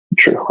 That is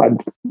true.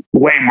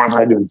 Way more than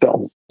I do in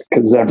film,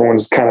 because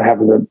everyone's kind of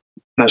having the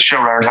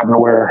showrunners having to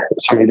wear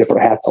so many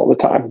different hats all the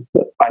time.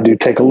 But I do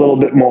take a little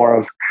bit more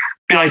of,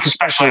 I feel like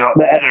especially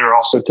the editor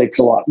also takes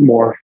a lot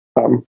more.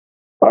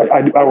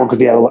 I work with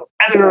the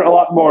editor a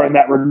lot more in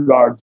that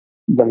regard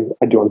than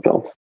I do on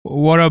film.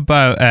 What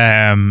about,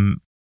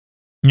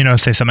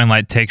 say something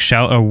like Take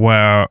Shelter,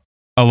 where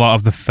a lot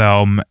of the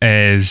film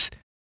is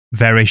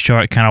very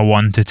short, kind of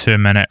 1 to 2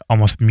 minute,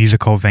 almost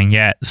musical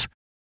vignettes.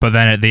 But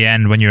then at the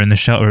end, when you're in the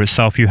shelter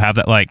itself, you have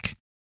that I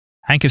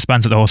think it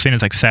spans the whole scene.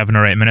 It's like 7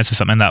 or 8 minutes or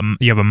something. That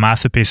you have a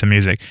massive piece of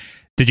music.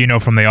 Did you know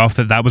from the off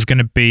that was going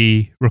to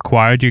be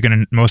required?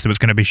 Most of it's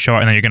going to be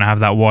short, and then you're going to have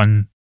that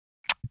one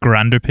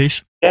grander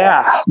piece?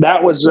 Yeah,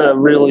 that was a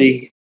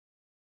very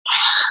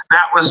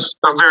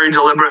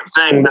deliberate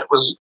thing. That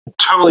was a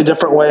totally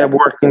different way of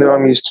working than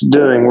I'm used to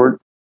doing.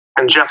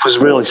 And Jeff was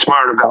really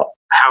smart about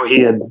how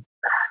he had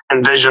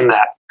envisioned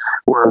that,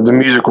 where the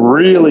music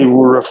really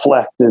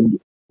reflected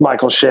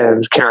Michael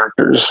Shannon's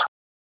character's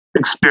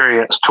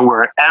experience, to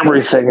where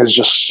everything is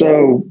just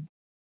so,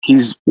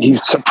 he's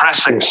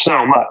suppressing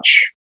so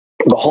much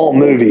the whole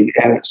movie,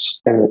 and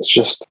it's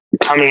just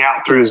coming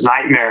out through his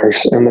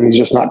nightmares, and then he's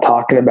just not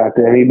talking about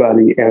to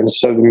anybody. And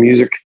so the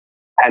music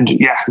had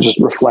just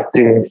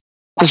reflecting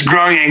this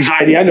growing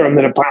anxiety under him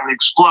that apparently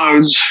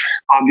explodes,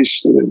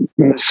 obviously,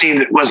 in the scene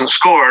that wasn't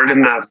scored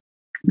in the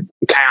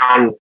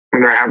town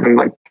when they're having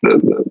like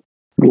the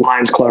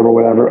Lions Club or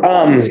whatever,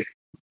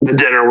 the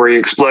dinner where he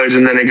explodes,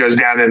 and then it goes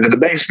down into the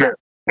basement,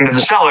 into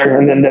the cellar,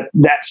 and then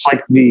that's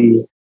like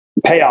the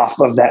payoff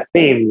of that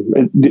theme.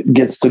 It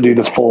gets to do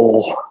the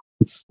full,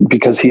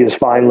 because he is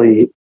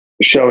finally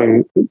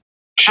showing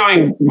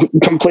showing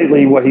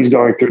completely what he's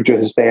going through to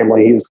his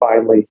family. It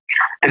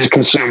has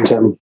consumed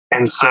him.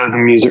 And so the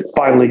music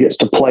finally gets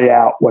to play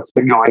out what's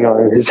been going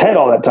on in his head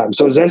all that time.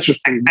 So it was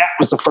interesting. That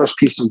was the first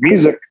piece of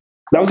music.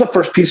 That was the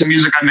first piece of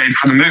music I made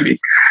for the movie.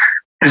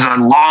 Is a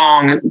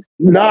long,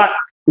 not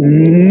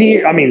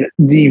near,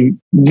 the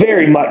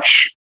very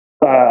much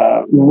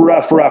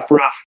rough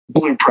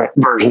blueprint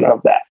version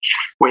of that.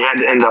 We had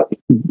to end up,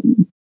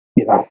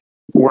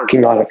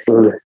 working on it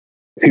for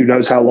who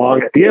knows how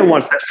long at the end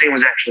once that scene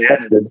was actually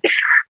edited.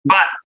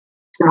 But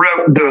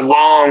wrote the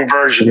long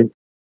version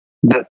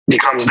that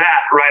becomes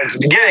that right at the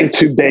beginning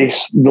to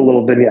base the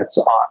little vignettes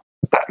on,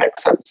 if that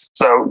makes sense.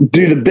 So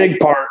do the big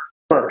part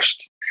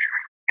first,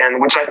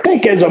 and which I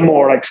think is a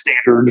more like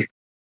standard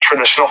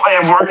traditional way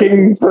of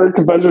working for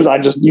composers. I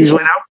just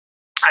usually don't.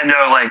 I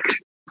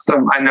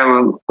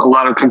know a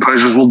lot of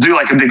composers will do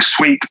like a big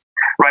suite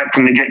right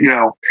from the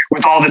get-go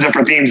with all the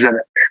different themes in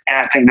it. And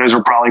I think those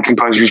are probably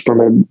composers they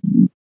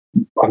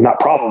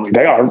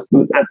are.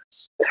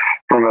 That's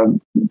from a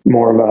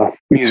more of a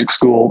music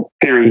school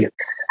theory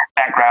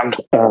background,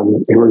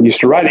 who are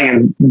used to writing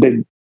in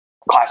big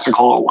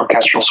classical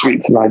orchestral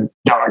suites, and I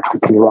come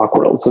from the rock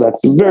world, so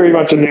that's very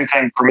much a new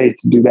thing for me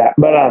to do that.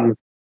 But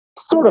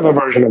sort of a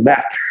version of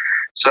that.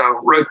 So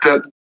wrote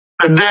that,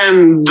 and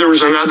then there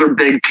was another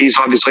big piece,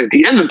 obviously at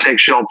the end of Take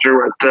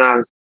Shelter at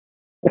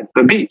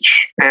the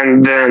beach,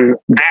 and then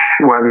that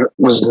one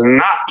was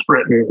not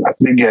written at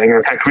the beginning.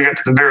 In fact, we got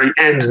to the very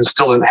end and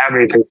still didn't have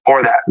anything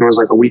for that, and it was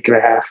like a week and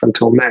a half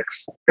until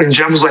next. And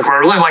Jeff was like, "Well, I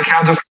really like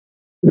how the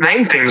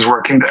main thing is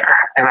working there."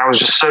 And I was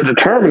just so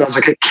determined. I was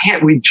like,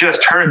 we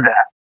just heard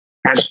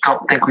that. I just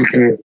don't think we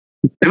can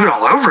do it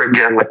all over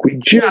again.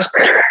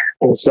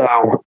 And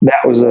so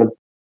that was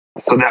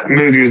that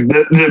movie,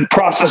 the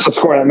process of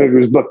scoring that movie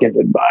was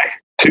bookended by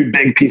two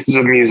big pieces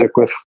of music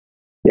with,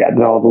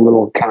 all the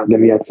little kind of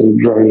vignettes and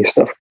droney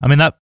stuff. I mean,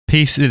 that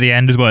piece at the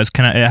end as well, it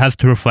has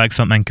to reflect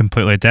something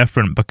completely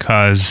different,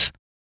 because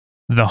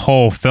the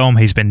whole film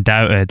he's been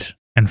doubted,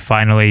 and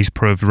finally he's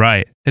proved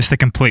right. It's the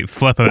complete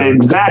flip of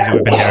exactly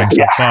we've been hearing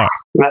so far.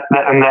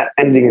 That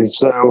ending is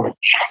so.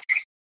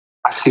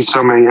 I've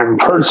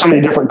heard so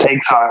many different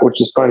takes on it,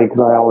 which is funny because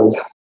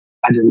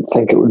I didn't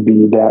think it would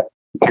be that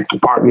picked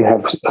apart. We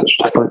have such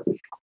different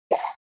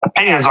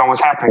opinions on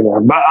what's happening there,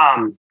 but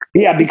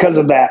because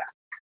of that,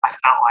 I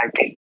felt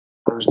like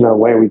there's no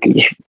way we could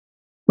just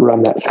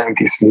run that same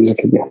piece of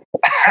music again.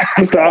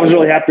 So I was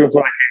really happy with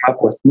what I came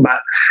up with,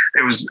 but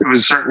it was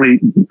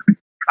certainly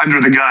under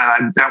the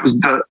gun. That was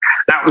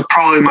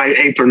probably my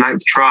 8th or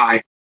 9th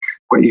try.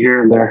 What you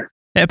hear in there.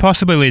 It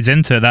possibly leads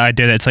into that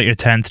idea that it's like your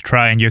 10th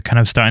try and you're kind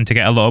of starting to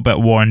get a little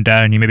bit worn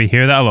down. You maybe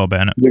hear that a little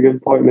bit in it. That's a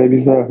good point,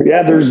 maybe so.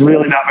 Yeah, there's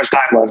really not much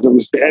time left.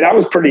 And I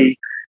was pretty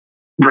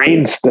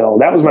green still.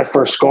 That was my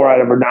first score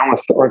I'd ever done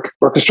with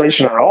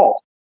orchestration at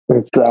all.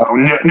 And so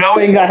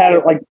knowing I had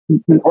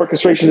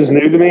orchestration is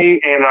new to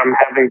me, and I'm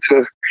having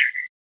to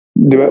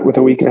do it with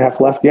a week and a half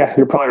left. Yeah,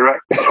 you're probably right.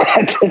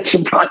 I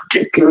should probably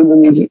get through the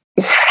music.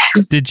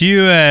 Did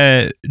you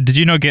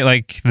not get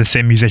like the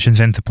same musicians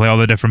in to play all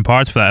the different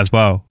parts for that as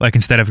well? Like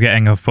instead of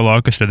getting a full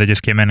orchestra, they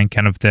just came in and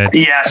kind of did.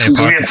 Yes,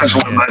 because we had such a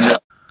low budget.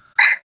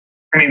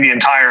 I mean, the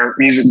entire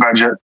music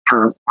budget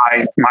for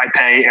my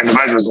pay and the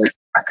budget was like,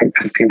 I think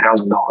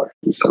 $15,000.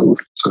 So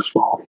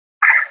small.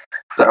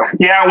 So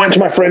I went to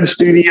my friend's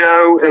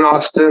studio in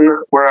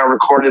Austin where I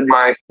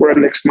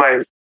mixed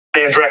my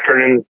band's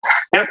record, and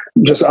I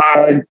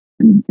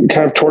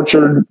kind of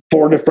tortured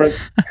 4 different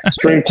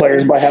string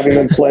players by having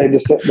them play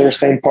their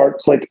same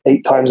parts like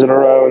 8 times in a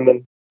row, and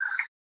then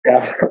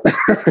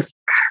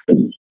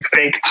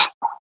faked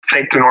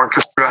an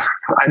orchestra.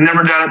 I'd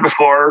never done it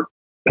before.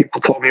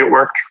 People told me it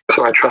worked,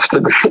 so I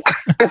trusted.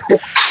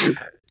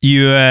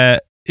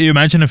 You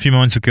mentioned a few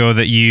moments ago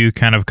that you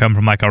kind of come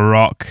from like a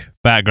rock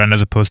background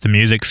as opposed to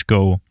music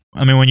school.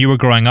 I mean, when you were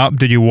growing up,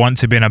 did you want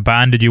to be in a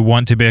band? Did you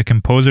want to be a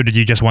composer? Did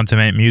you just want to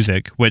make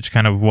music? Which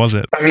kind of was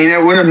it? I mean,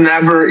 it would have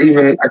never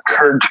even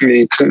occurred to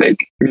me to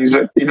make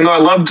music, even though I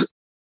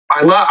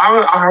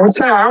would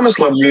say I almost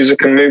loved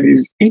music and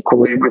movies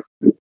equally, with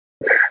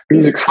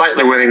music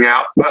slightly winning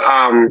out. But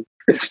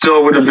it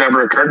still would have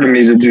never occurred to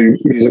me to do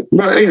music.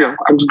 But,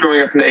 I was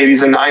growing up in the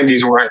 80s and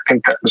 90s where I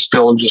think that was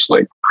still just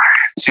like,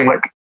 seemed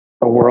like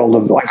a world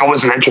of like, I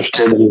wasn't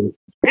interested in,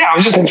 I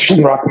was just interested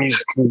in rock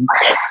music and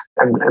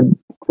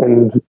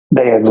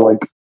bands. Like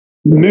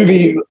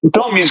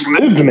film music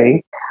moved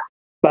me,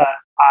 but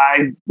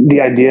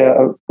the idea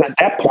of, at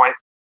that point,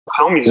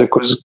 film music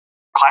was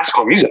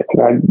classical music.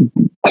 I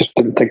just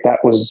didn't think that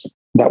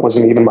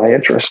wasn't even my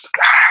interest.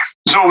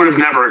 So it would have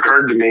never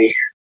occurred to me.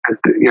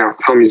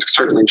 Film music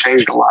certainly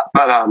changed a lot,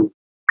 but it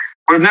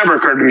would have never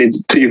occurred to me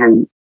to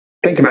even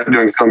think about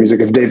doing film music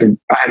if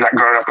I had not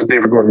grown up with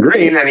David Gordon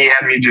Green, and he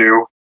had me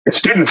do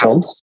student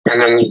films,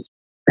 and then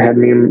had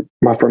me and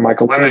my friend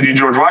Michael Lennon do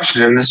George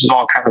Washington. This is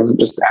all kind of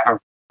just out of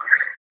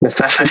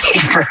necessity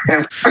for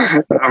him.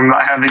 I'm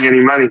not having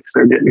any money,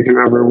 so getting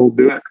whoever will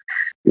do it.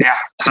 Yeah,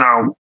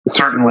 so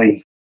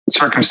certainly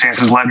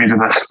circumstances led me to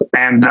this,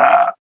 and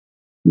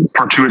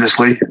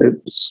fortuitously,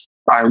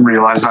 I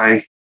realized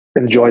I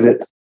enjoyed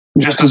it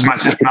just as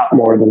much, if not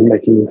more, than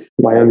making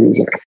my own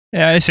music.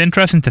 Yeah, it's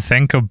interesting to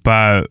think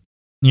about,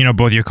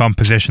 both your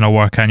compositional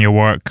work and your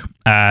work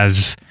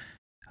as,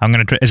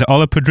 is it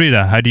Olla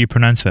Podrida? How do you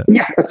pronounce it?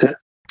 Yeah, that's it.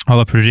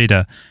 Olla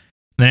Podrida.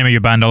 The name of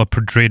your band, Olla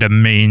Podrida,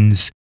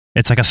 means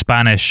it's like a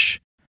Spanish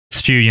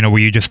stew,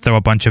 where you just throw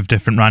a bunch of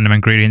different random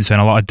ingredients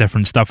and a lot of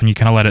different stuff and you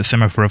kind of let it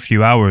simmer for a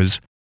few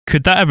hours.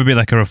 Could that ever be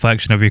like a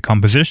reflection of your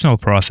compositional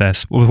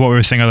process? With what we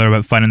were saying earlier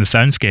about finding the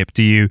soundscape,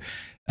 do you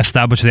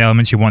establish the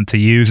elements you want to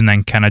use and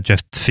then kind of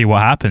just see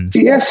what happens?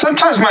 Yeah,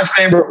 sometimes my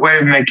favorite way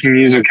of making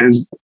music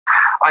is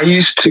I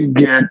used to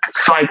get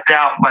psyched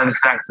out by the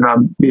fact that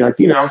I'd be like,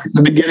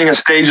 the beginning of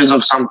stages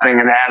of something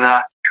and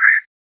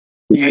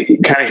you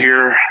kind of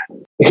hear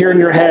in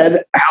your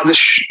head how this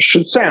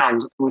should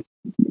sound.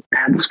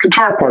 Add this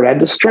guitar part,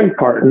 add this string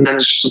part, and then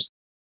it's just,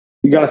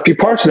 you got a few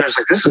parts in there. It's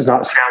like, this is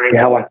not sounding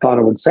how I thought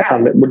it would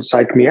sound. It would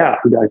psych me out.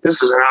 I'd be like,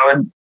 this isn't how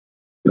it.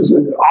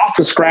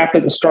 Often scrap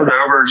it and start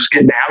over, just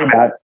get down with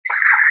that.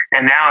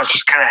 And now it's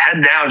just kind of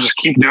head down, just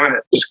keep doing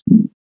it. Just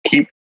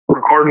keep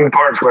recording the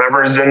parts,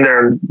 whatever is in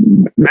there, and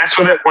mess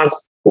with it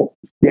once.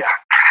 Yeah.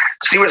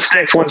 See what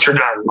sticks once you're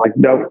done. Like,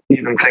 don't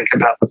even think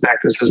about the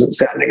fact this isn't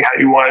sounding how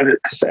you wanted it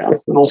to sound.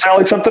 It'll sound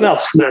like something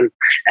else. Then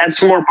add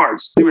some more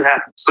parts, see what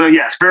happens. So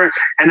yes,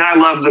 and I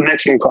love the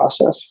mixing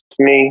process.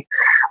 To me,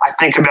 I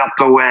think about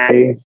the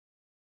way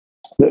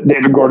that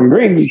David Gordon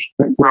Green,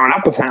 growing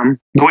up with him,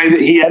 the way that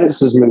he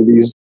edits his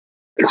movies,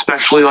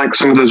 especially like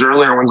some of those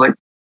earlier ones, like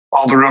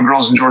All the Real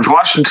Girls and George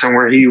Washington,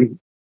 where he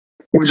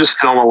would just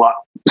film a lot,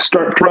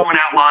 start throwing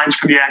out lines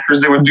for the actors.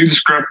 They would do the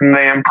script and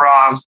they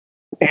improv,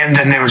 and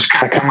then they would just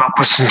kind of come up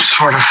with some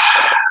sort of,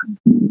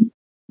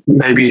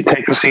 maybe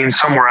take the scene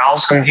somewhere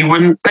else, and he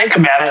wouldn't think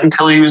about it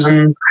until he was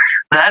in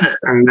the edit,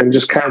 and then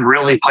just kind of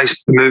really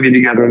placed the movie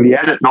together in the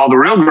edit. And All the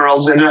Real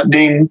Girls ended up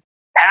being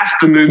half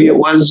the movie. It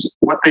was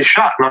what they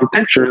shot on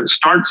picture. It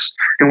starts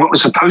in what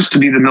was supposed to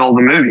be the middle of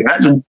the movie.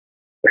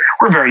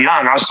 We're very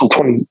young. I was still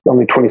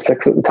only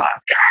 26 at the time.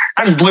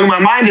 That just blew my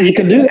mind that he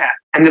could do that,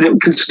 and that it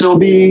could still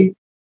be.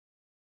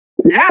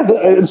 Yeah,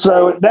 and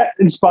so that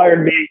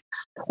inspired me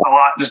a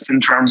lot, just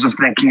in terms of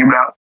thinking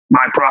about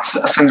my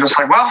process and just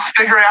like, well,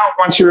 figure it out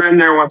once you're in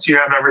there, once you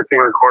have everything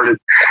recorded.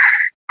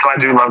 So I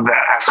do love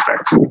that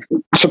aspect.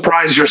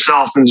 Surprise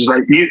yourself and just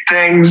like mute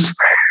things,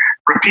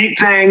 repeat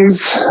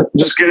things,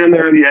 just get in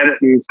there in the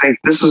edit and think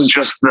this is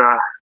just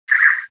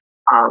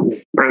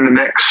or in the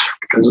mix,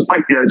 because it's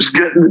like,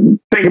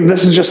 think of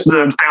this is just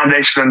the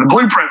foundation and the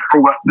blueprint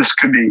for what this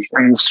could be,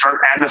 and start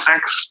adding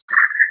effects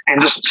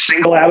and just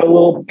single out a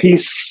little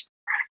piece.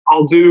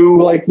 I'll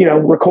do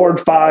record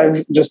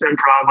 5, just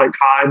improv like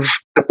 5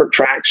 different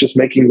tracks, just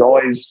making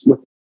noise with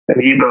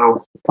an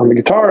EBO on the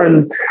guitar,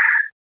 and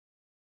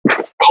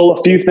pull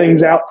a few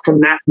things out from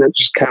that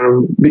just kind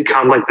of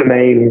become like the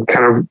main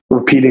kind of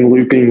repeating,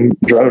 looping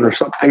drone or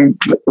something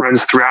that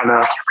runs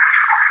throughout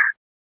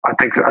I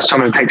think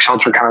some of the Take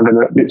Shelter kind of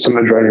ended up, some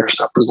of the dronier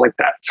stuff was like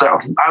that. So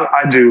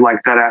I do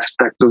like that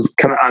aspect of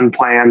kind of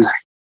unplanned,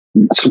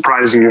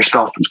 surprising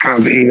yourself. It's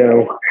kind of,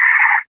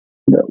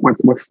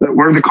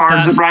 where the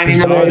cards that Brian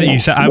that you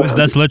said,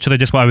 that's literally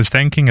just what I was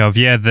thinking of.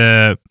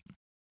 Yeah,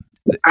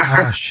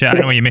 oh shit, I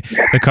know what you mean.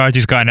 The cards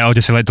he's got, and it'll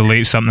just like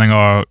delete something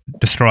or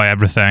destroy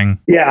everything.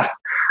 Yeah.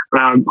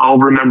 I'll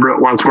remember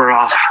it once we're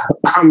off.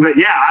 But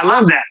yeah, I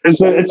love that.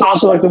 It's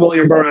also like the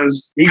William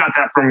Burroughs. He got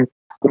that from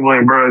the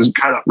William Burroughs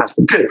cut up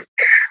method too.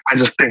 I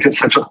just think it's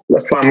such a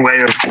fun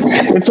way of.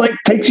 It's like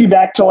takes you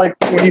back to like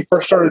when you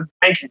first started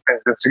making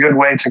things. It's a good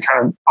way to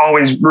kind of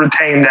always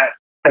retain that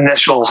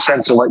initial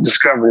sense of like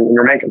discovery when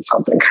you're making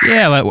something.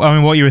 Yeah,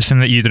 what you were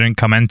saying, that you didn't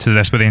come into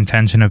this with the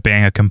intention of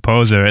being a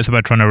composer. It's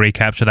about trying to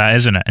recapture that,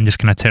 isn't it? And just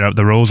kind of tear up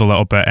the rules a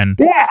little bit and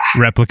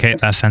replicate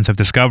that sense of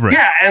discovery.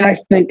 Yeah, and I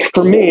think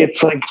for me,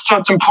 it's like, so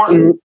it's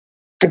important.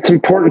 It's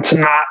important to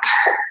not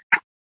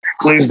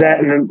lose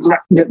that and not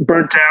get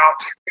burnt out,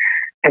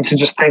 and to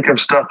just think of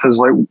stuff as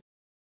like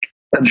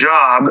a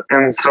job.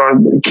 And so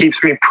it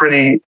keeps me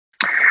pretty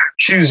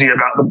choosy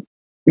about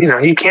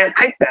you can't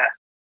take that.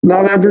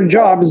 Not every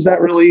job is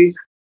that really,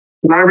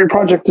 not every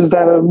project is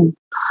that going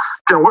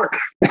to work.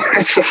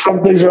 It's just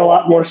some things are a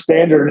lot more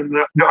standard and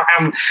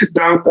aren't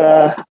going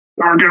to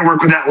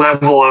work with that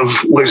level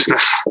of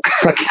looseness,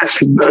 I guess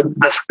is the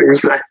best thing to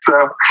say.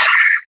 So,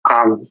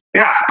 but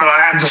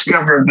I have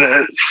discovered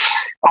that it's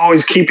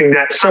always keeping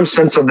that, some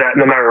sense of that,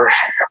 no matter,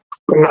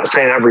 I'm not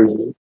saying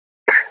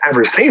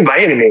every scene by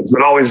any means,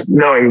 but always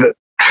knowing that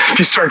if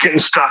you start getting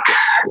stuck,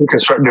 you can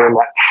start doing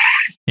that.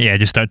 Yeah,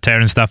 just start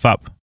tearing stuff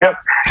up. Yep.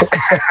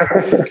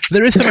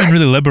 There is something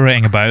really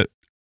liberating about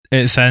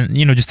it,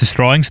 just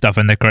destroying stuff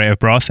in the creative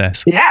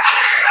process. Yeah,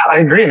 I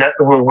agree. That's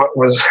what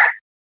was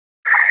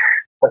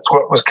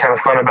kind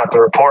of fun about the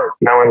report,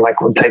 knowing like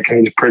we're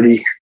taking these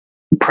pretty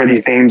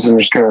themes and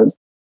just going to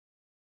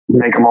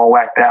make them all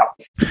whacked out.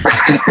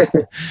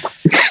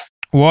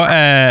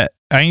 I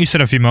think you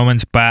said a few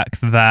moments back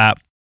that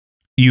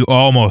you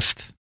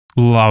almost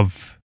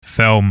love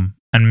film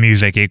and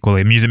music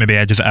equally. Music maybe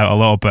edges it out a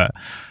little bit.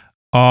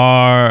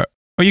 Are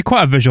you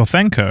quite a visual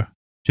thinker?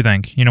 you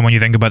think? You know, when you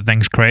think about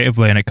things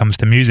creatively and it comes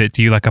to music,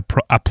 do you like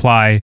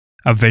apply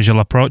a visual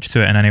approach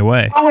to it in any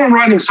way? Well, when I'm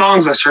writing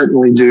songs, I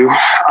certainly do. When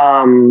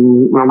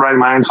I'm writing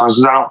my own songs,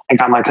 because I don't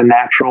think I'm like a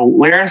natural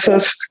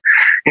lyricist,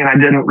 and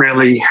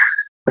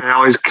I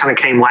always kind of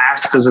came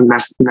last as a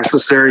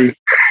necessary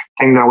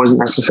thing that I wasn't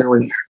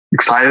necessarily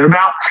excited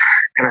about.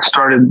 And I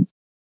started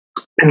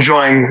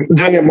enjoying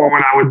doing it more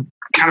when I would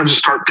kind of just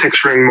start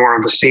picturing more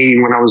of a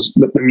scene when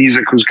the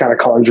music was kind of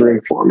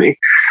conjuring for me.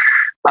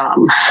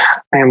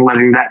 And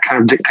letting that kind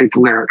of dictate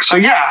the lyrics. So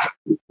yeah,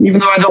 even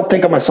though I don't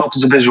think of myself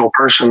as a visual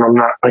person,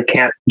 I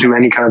can't do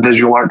any kind of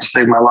visual art to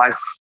save my life.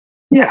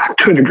 Yeah,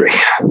 to a degree,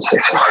 I would say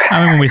so.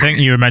 I mean, when we think,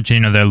 you were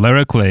mentioning, the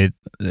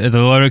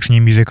lyrics in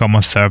your music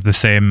almost serve the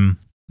same,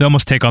 they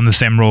almost take on the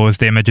same role as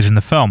the images in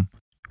the film,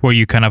 where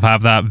you kind of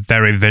have that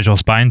very visual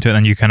spine to it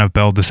and you kind of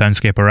build the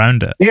soundscape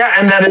around it. Yeah,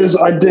 and that is,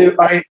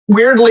 I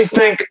weirdly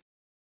think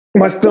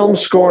my film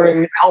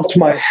scoring helped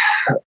my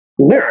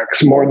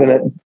lyrics more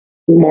than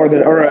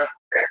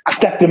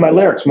affected my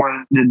lyrics more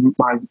than it did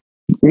my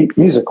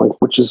musically,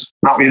 which is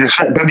not what you just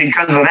said. But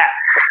because of that,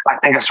 I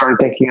think I started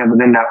thinking of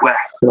it in that way,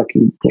 like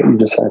you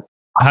just said.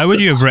 How would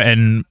you have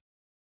written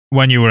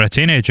when you were a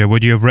teenager?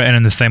 Would you have written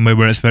in the same way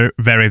where it's very,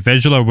 very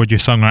visual, or would your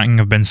songwriting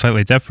have been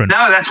slightly different?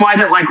 No, that's why I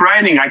didn't like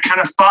writing. I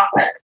kind of thought,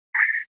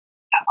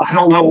 I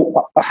don't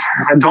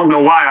know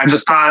why. I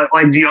just thought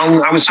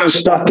I was so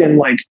stuck in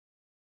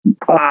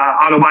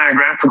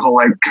autobiographical,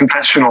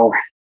 confessional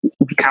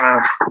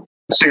kind of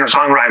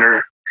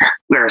singer-songwriter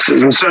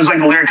lyricism. So it's like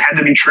the lyric had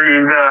to be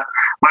true to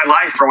my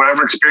life or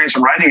whatever experience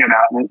I'm writing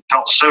about. And it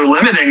felt so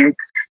limiting.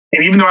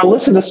 And even though I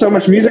listened to so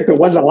much music that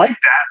wasn't like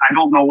that, I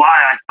don't know why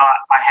I thought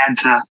I had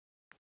to.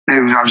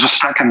 I was just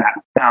stuck in that.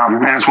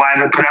 And that's why I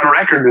didn't put out a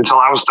record until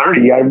I was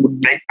 30. I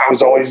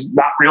was always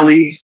not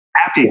really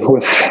happy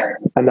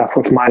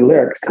with my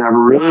lyrics. And I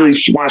really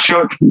want to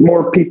show it to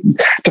more people,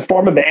 to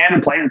form a band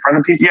and play in front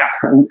of people. Yeah.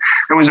 And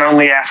it was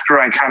only after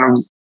I kind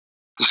of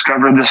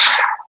discovered this,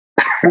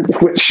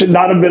 which should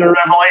not have been a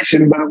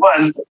revelation, but it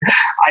was.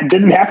 I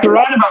didn't have to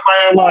write about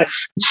my own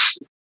life.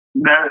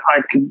 That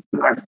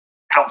I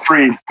felt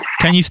free.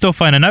 Can you still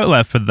find an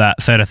outlet for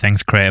that side of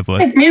things creatively? I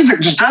think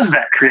music just does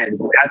that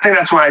creatively. I think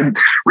that's what I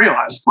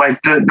realized.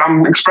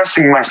 I'm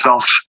expressing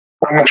myself.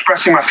 I'm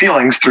expressing my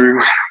feelings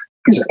through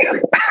music.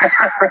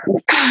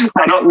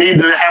 I don't need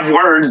to have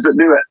words that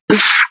do it.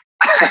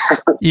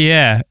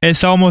 Yeah,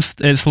 it's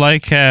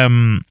like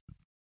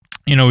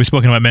we've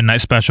spoken about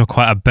Midnight Special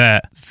quite a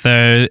bit.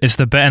 It's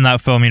the bit in that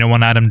film,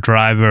 when Adam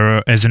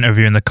Driver is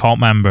interviewing the cult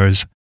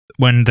members,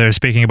 when they're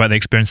speaking about the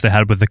experience they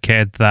had with the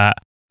kid, that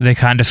they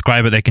can't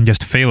describe it, they can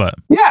just feel it.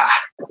 Yeah.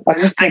 I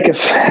just think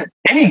if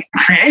any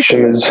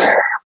creation is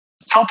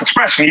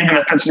self-expression, even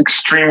if it's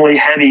extremely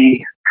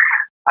heady,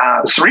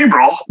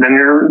 cerebral, then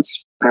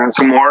it's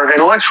a more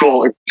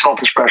intellectual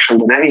self-expression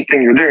than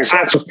anything you're doing. So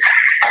that's,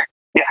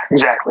 yeah,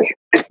 exactly.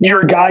 If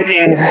you're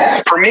guiding,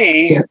 for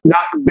me,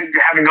 not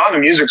having gone to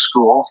music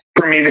school,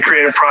 for me, the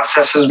creative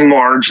process is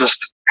more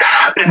just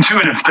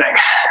intuitive thing,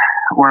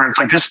 where it's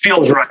like, this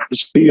feels right.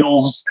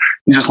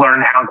 You just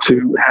learn how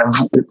to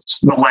have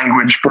the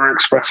language for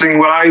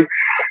expressing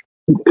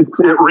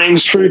it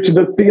rings true to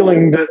the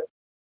feeling that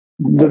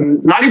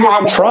not even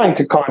what I'm trying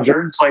to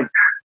conjure. It's like,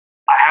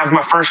 I have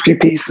my first few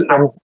pieces,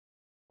 I'm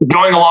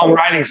going along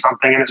writing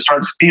something and it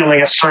starts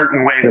feeling a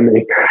certain way to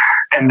me.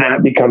 And then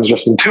it becomes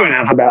just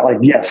intuitive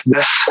about yes,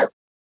 this,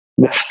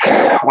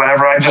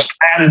 whatever I just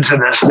added to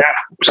this, that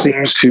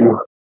seems to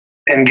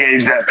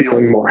engage that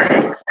feeling more,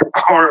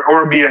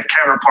 or be a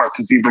counterpart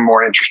that's even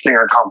more interesting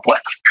or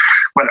complex,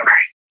 whatever,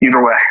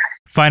 either way.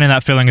 Finding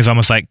that feeling is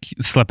almost like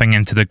slipping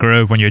into the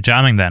groove when you're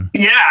jamming then.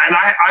 Yeah, and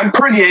I'm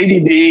pretty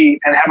ADD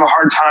and have a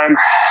hard time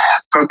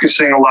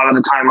focusing a lot of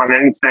the time on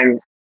anything,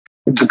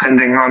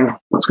 depending on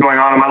what's going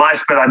on in my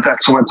life. But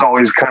that's what's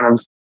always kind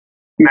of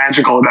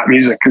magical about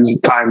music, because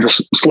time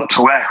just slips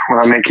away when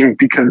I'm making,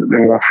 because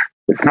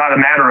it's not a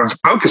matter of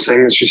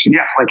focusing. It's just,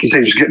 like you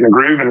say, just getting the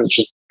groove and it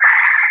just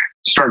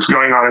starts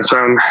going on its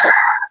own.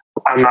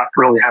 I'm not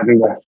really having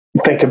to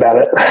think about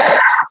it.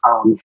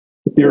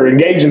 You're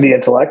engaged in the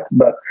intellect,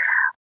 but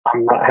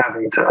I'm not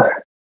having to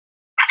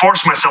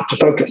force myself to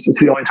focus. It's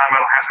the only time I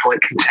don't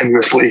have to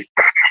continuously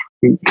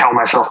tell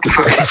myself to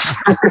focus.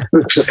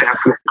 It's just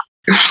happening.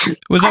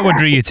 Was that what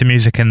drew you to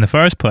music in the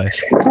first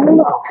place? I don't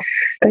know.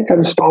 I think I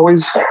just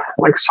always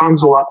like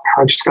songs a lot.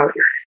 I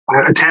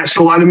attached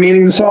a lot of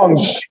meaning to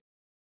songs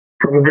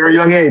from a very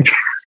young age.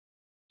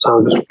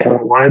 So I just kind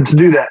of wanted to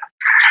do that.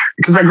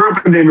 Because I grew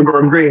up in David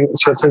Gordon Green,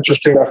 so it's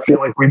interesting. I feel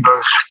like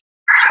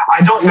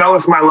I don't know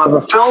if my love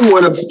of film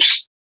would have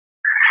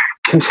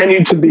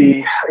continued to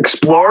be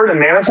explored and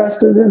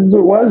manifested as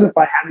it was if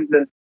I hadn't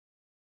been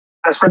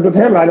best friends with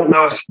him. I don't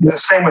know if the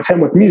same with him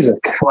with music.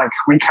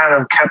 We kind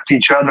of kept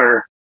each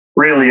other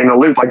really in the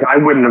loop. I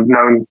wouldn't have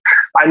known.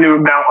 I knew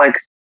about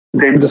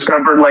they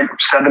discovered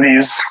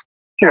 70s,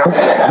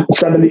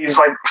 70s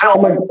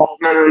film,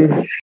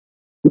 Altman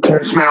and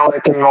Terrence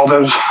Malick and all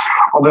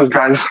those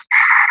guys.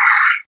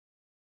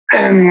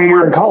 And when we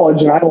were in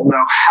college, and I don't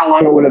know how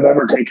long it would have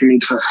ever taken me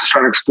to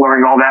start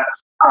exploring all that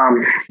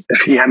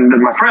if he hadn't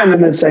been my friend,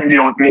 and then same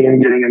deal with me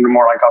and getting into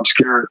more like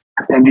obscure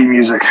indie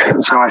music.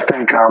 So I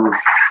think,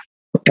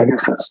 I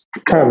guess that's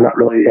kind of not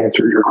really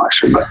answered your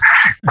question, but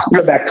I'll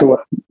go back to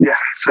what,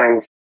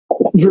 saying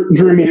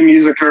drew me to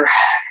music or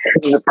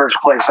in the first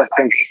place. I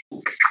think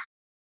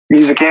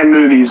music and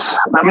movies.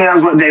 I mean, that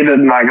was what David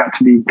and I got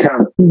to be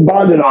kind of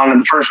bonded on in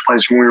the first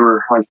place when we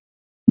were like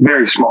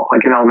very small,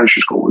 like in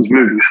elementary school, was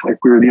movies. Like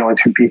we were the only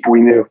two people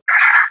we knew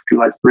who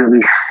like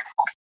really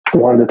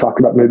wanted to talk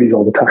about movies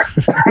all the time.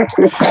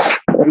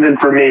 And then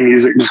for me,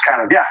 music just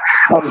kind of,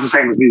 I was the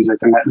same with music,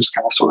 and that just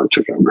kind of sort of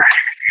took over.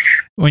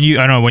 When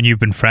you've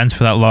been friends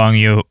for that long,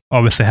 you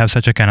obviously have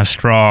such a kind of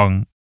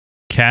strong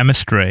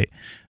chemistry.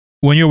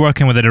 When you're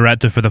working with a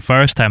director for the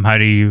first time, how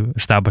do you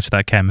establish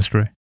that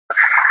chemistry?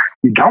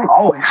 You don't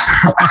always.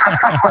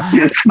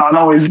 It's not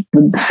always.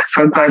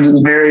 Sometimes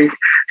it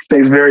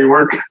stays very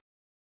work.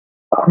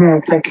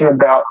 I'm thinking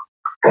about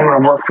when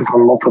I've worked with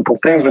on multiple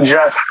things. With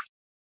Jeff,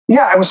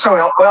 I was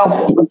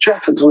with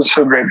Jeff, it was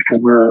so great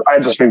because I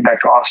just moved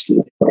back to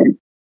Austin.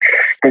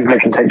 He was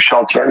making Take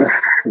Shelter.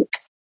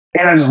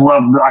 And I just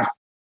loved I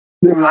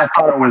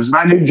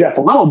knew Jeff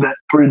a little bit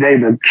through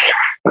David,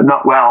 but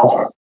not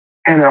well.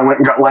 And then I went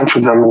and got lunch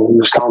with him, and he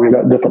was telling me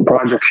about different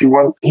projects he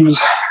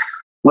was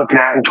looking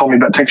at, and told me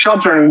about Take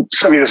Shelter and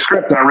sent me the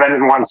script, and I read it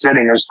in one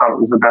sitting. I just thought it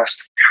was the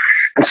best.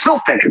 I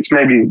still think it's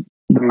maybe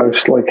the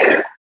most like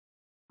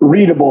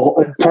readable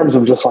in terms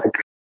of just like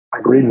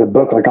reading the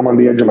book. Like I'm on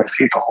the edge of my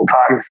seat the whole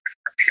time.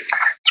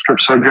 The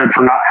script's so good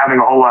for not having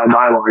a whole lot of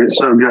dialogue. It's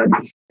so good.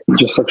 He's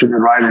just such a good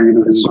writer.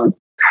 Even his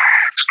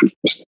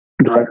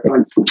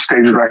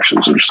stage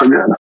directions are so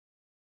good.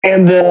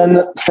 And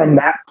then from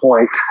that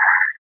point,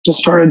 just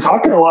started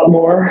talking a lot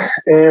more,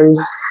 and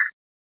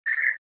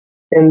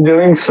in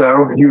doing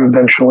so, you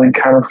eventually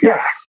kind of,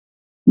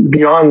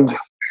 beyond,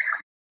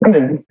 and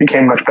then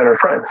became much better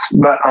friends.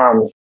 But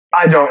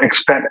I don't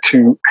expect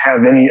to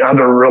have any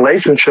other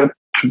relationship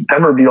to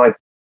ever be like,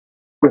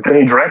 with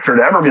any director,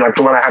 to ever be like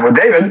the one I have with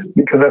David,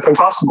 because that's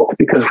impossible,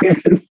 because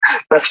we've been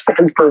best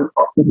friends for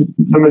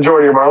the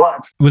majority of our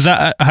lives.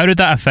 How did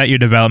that affect your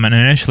development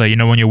initially?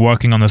 When you're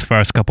working on those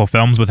first couple of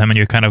films with him and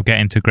you're kind of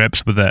getting to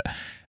grips with it,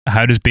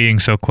 how does being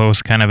so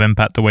close kind of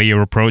impact the way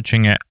you're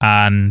approaching it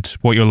and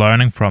what you're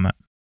learning from it?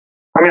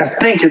 I mean, I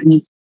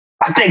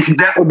think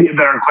that would be a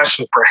better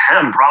question for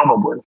him,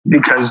 probably,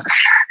 because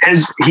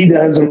he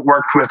didn't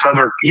work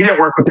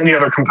with any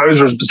other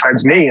composers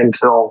besides me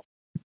until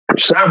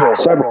several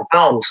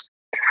films.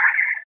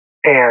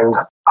 And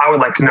I would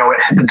like to know what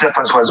the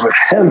difference was with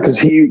him, because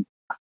he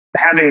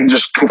having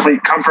just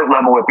complete comfort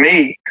level with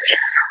me,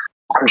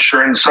 I'm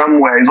sure in some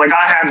ways, like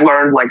I had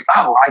learned like,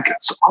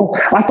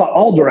 I thought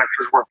all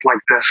directors worked like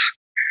this.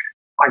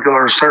 Like there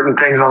were certain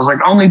things I was like,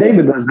 only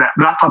David does that.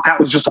 But I thought that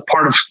was just a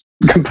part of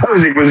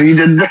composing, was he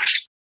did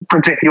this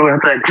particular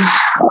thing.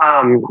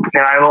 And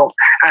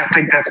I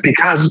think that's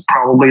because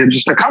probably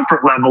just a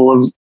comfort level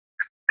of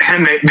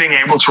him being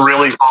able to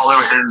really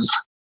follow his,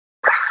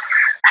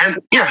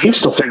 and he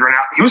was figuring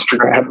out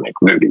how to make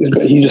movies,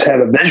 but he just had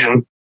a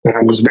vision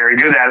and was very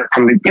good at it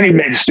and he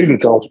made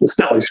student films, but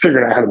still he's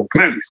figuring out how to make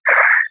movies.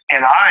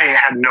 And I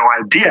had no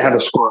idea how to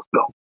score a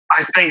film.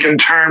 I think in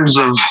terms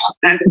of,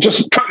 it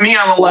just put me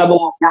on a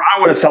level where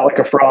I would have felt like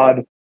a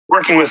fraud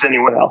working with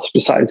anyone else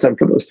besides him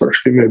for those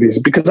first few movies,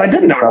 because I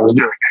didn't know what I was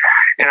doing.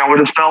 And I would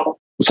have felt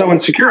so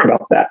insecure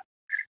about that.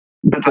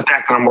 But the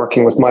fact that I'm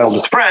working with my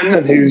oldest friend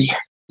and who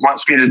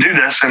wants me to do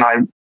this, and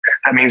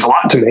that means a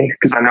lot to me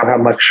because I know how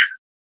much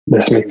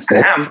this means to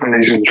him, and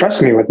he's going to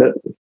trust me with it.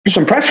 There's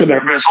some pressure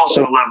there, but it's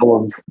also a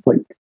level of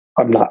like,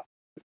 I'm not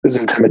as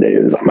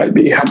intimidated as I might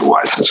be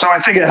otherwise. So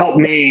I think it helped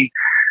me.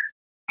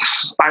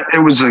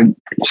 It was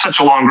such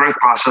a long growth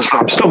process that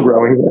I'm still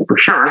growing for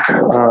sure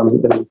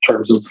in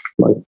terms of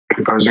like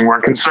composing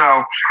work. And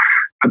so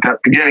at that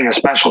beginning,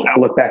 especially, I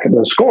look back at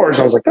those scores,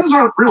 I was like, those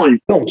aren't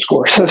really film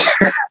scores.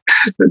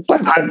 It's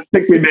like, I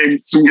think we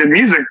made some good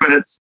music, but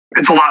it's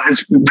a lot.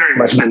 It's very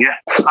much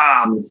vignettes.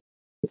 And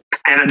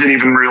I didn't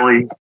even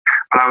really,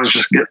 but I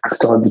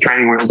still had the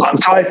training wheels on.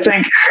 So I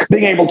think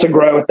being able to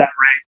grow at that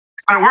rate,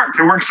 but it worked.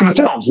 It worked for the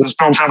films. Those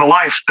films have a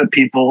life that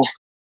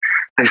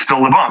they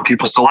still live on.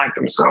 People still like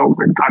them. So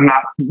I'm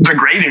not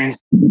degrading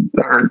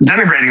or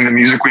denigrating the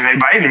music we made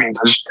by any means.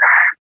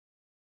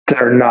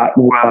 They're not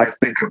what I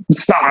think.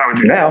 It's not what I would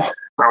do now.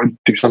 I would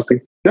do something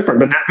different.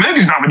 But that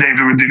movie's not what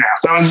David would do now.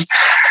 So it's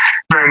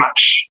very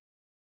much,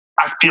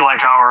 I feel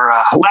like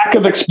our lack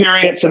of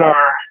experience in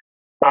our,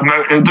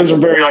 those are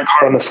very like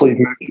hard on the sleeve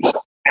movies.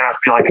 And I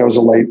feel like I was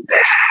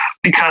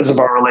because of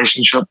our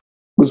relationship,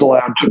 was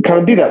allowed to kind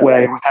of be that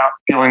way without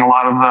feeling a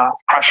lot of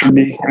pressure to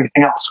be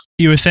anything else.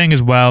 You were saying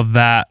as well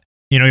that,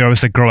 you're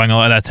obviously growing a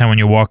lot at that time when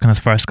you're working those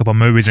first couple of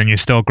movies, and you're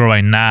still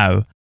growing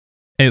now.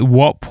 At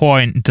what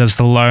point does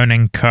the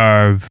learning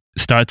curve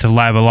start to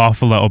level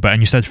off a little bit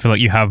and you start to feel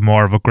like you have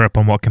more of a grip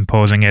on what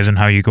composing is and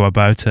how you go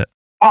about it?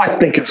 Well, I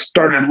think it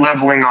started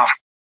leveling off.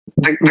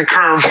 The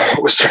curve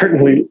was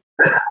certainly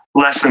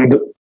lessened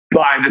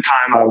by the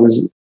time I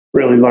was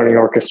really learning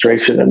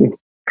orchestration.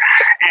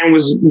 and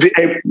was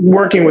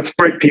working with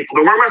great people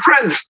that weren't my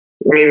friends.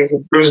 I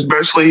mean, it was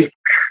mostly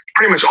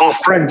pretty much all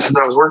friends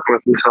that I was working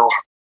with until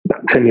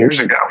about 10 years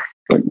ago.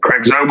 Like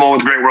Craig Zobel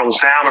with Great World of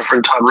Sound, my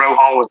friend Todd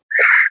Rohall with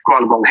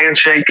Quadruple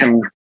Handshake,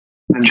 and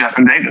then Jeff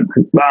and David.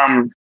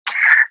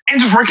 And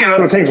just working on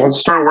other things. Once I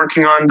started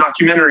working on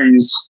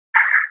documentaries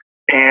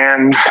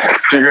and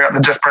figuring out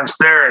the difference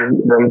there and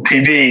then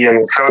TV.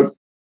 And so,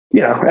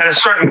 at a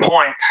certain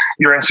point,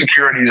 your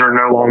insecurities are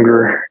no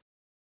longer,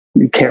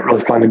 you can't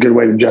really find a good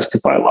way to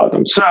justify a lot of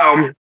them.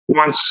 So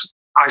once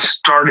I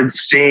started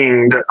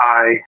seeing that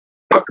I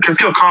could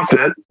feel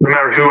confident no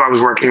matter who I was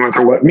working with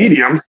or what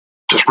medium,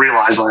 just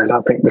realized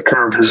I think the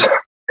curve has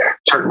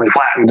certainly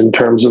flattened in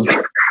terms of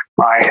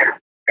my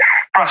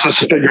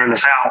process of figuring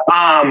this out.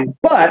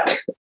 But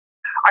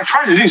I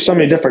try to do so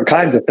many different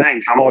kinds of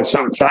things. I'm always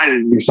so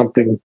excited to do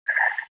something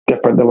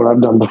different than what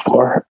I've done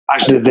before. I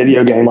actually did a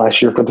video game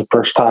last year for the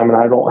first time, and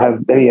I don't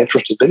have any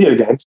interest in video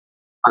games.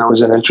 It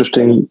was an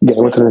interesting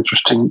game with an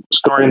interesting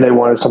story, and they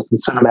wanted something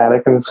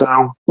cinematic. And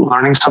so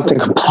learning something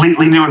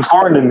completely new and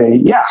foreign to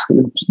me,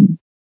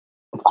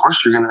 of course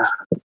you're going to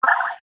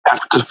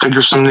have to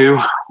figure some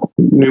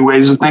new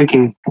ways of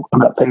thinking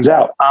about things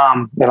out.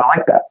 And I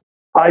like that.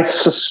 I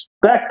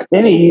suspect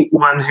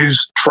anyone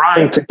who's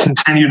trying to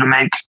continue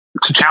to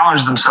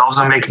challenge themselves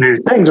and make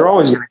new things are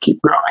always going to keep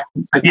growing.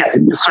 But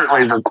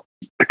certainly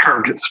the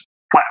curve gets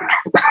flattened.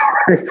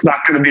 It's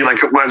not going to be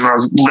like it was when I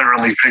was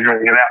literally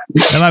figuring it out.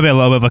 There might be a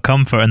little bit of a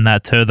comfort in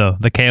that too, though.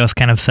 The chaos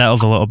kind of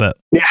settles a little bit.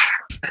 Yeah.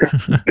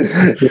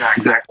 Yeah,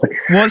 exactly.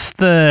 What's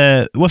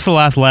the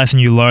last lesson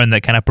you learned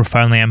that kind of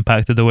profoundly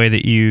impacted the way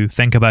that you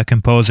think about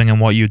composing and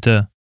what you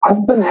do?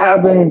 I've been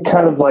having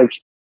kind of like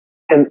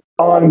an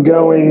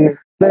ongoing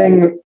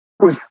thing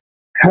with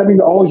having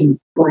to always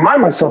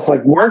remind myself,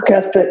 like, work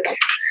ethic.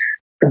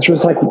 It's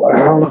just like, I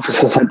don't know if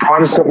it's this like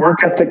Protestant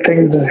work ethic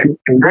thing that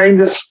ingrained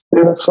this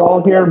in us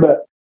all here,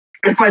 but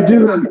if I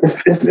do,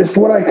 if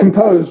what I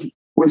compose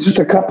was just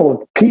a couple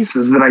of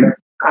pieces that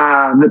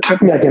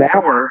took me like an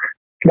hour,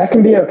 that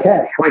can be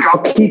okay. Like,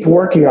 I'll keep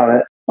working on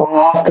it. I'll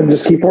often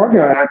just keep working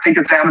on it. I think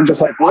it's out of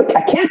just like, well,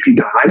 I can't be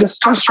done. I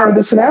just started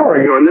this an hour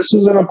ago, and this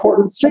is an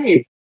important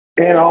scene.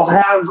 And I'll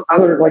have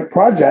other like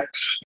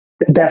projects.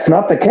 That's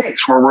not the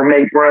case where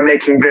I'm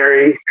making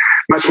very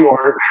much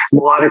more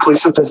melodically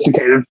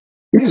sophisticated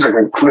music,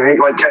 including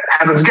like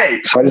Heaven's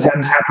Gate. So I just had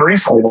this happen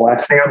recently. The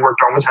last thing I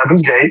worked on was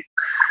Heaven's Gate,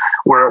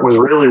 where it was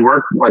really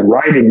like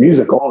writing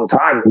music all the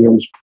time. And it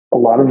was a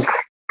lot of,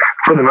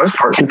 for the most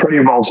part, some pretty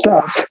evolved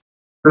stuff.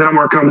 And then I'm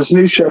working on this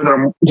new show that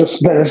I'm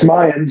just finished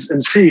Mayans in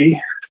C.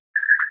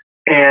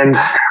 And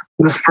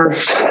the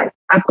first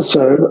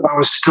episode, I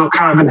was still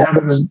kind of in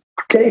Heaven's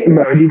Gate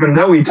mode, even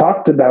though we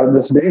talked about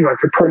this being like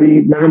a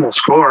pretty minimal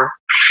score.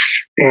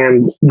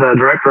 And the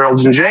director,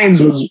 Elgin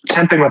James, was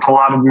temping with a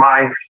lot of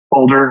my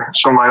older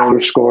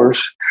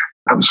scores.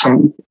 That was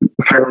some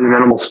fairly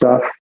minimal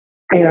stuff.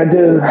 And I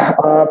did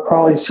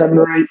probably 7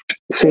 or 8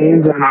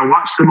 scenes, and I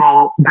watched them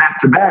all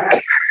back to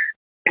back.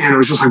 And it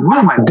was just like, what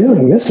am I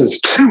doing? This is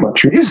too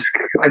much music.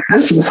 Like,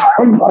 this is,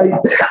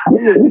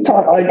 we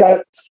talked,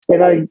 I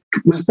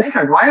was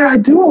thinking, why did I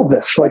do all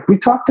this? Like, we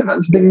talked about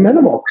this being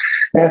minimal.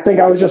 And I think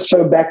I was just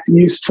so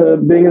used to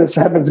being in this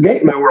Heaven's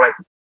Gate mode where, like,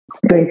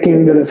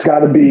 thinking that it's got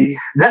to be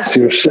this.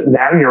 You're sitting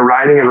down and you're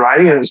writing, and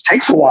it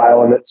takes a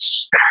while. And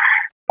it's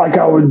like,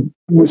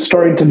 was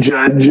starting to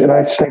judge. And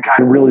I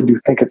really do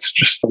think it's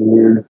just a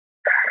weird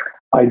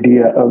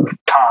idea of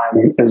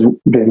time as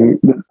being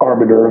the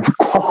arbiter of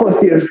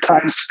quality of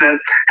time spent,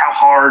 how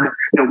hard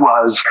it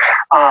was.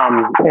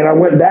 And I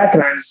went back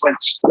and I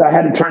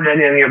hadn't turned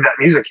any of that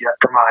music yet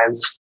for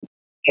Mayans.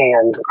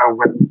 And I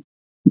went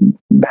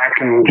back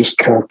and just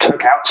kind of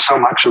took out so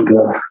much of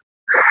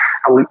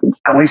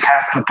at least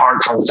half the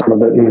parts on some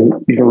of it, and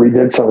even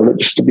redid some of it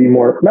just to be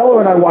more mellow.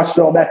 And I watched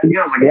it all back again.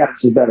 I was like, yeah,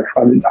 this is better.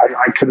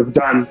 I could have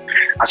I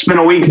spent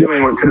a week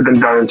doing what could have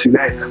been done in 2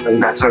 days,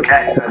 and that's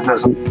okay. That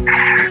doesn't.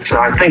 So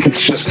I think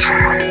it's just,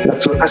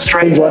 that's a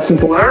strange lesson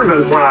to learn, but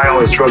it's one I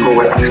always struggle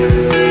with.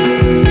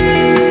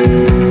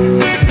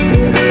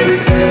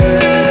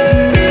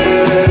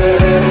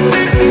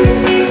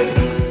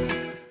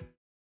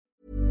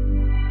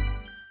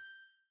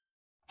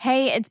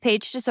 Hey, it's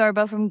Paige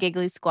DeSorbo from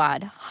Giggly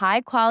Squad.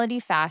 High quality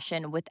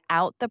fashion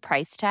without the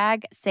price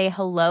tag. Say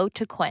hello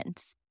to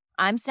Quince.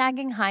 I'm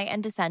snagging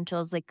high-end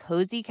essentials like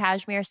cozy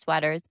cashmere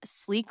sweaters,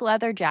 sleek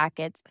leather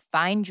jackets,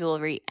 fine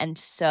jewelry, and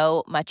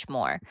so much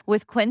more.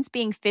 With Quince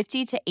being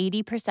 50 to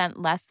 80%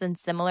 less than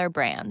similar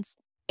brands.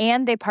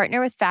 And they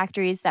partner with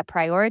factories that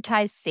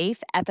prioritize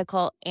safe,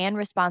 ethical, and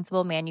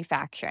responsible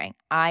manufacturing.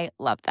 I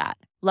love that.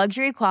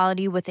 Luxury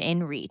quality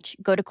within reach.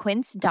 Go to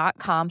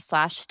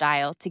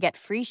quince.com/style to get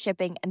free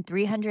shipping and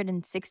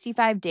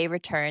 365-day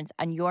returns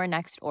on your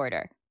next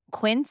order.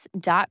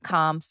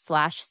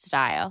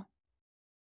 Quince.com/style.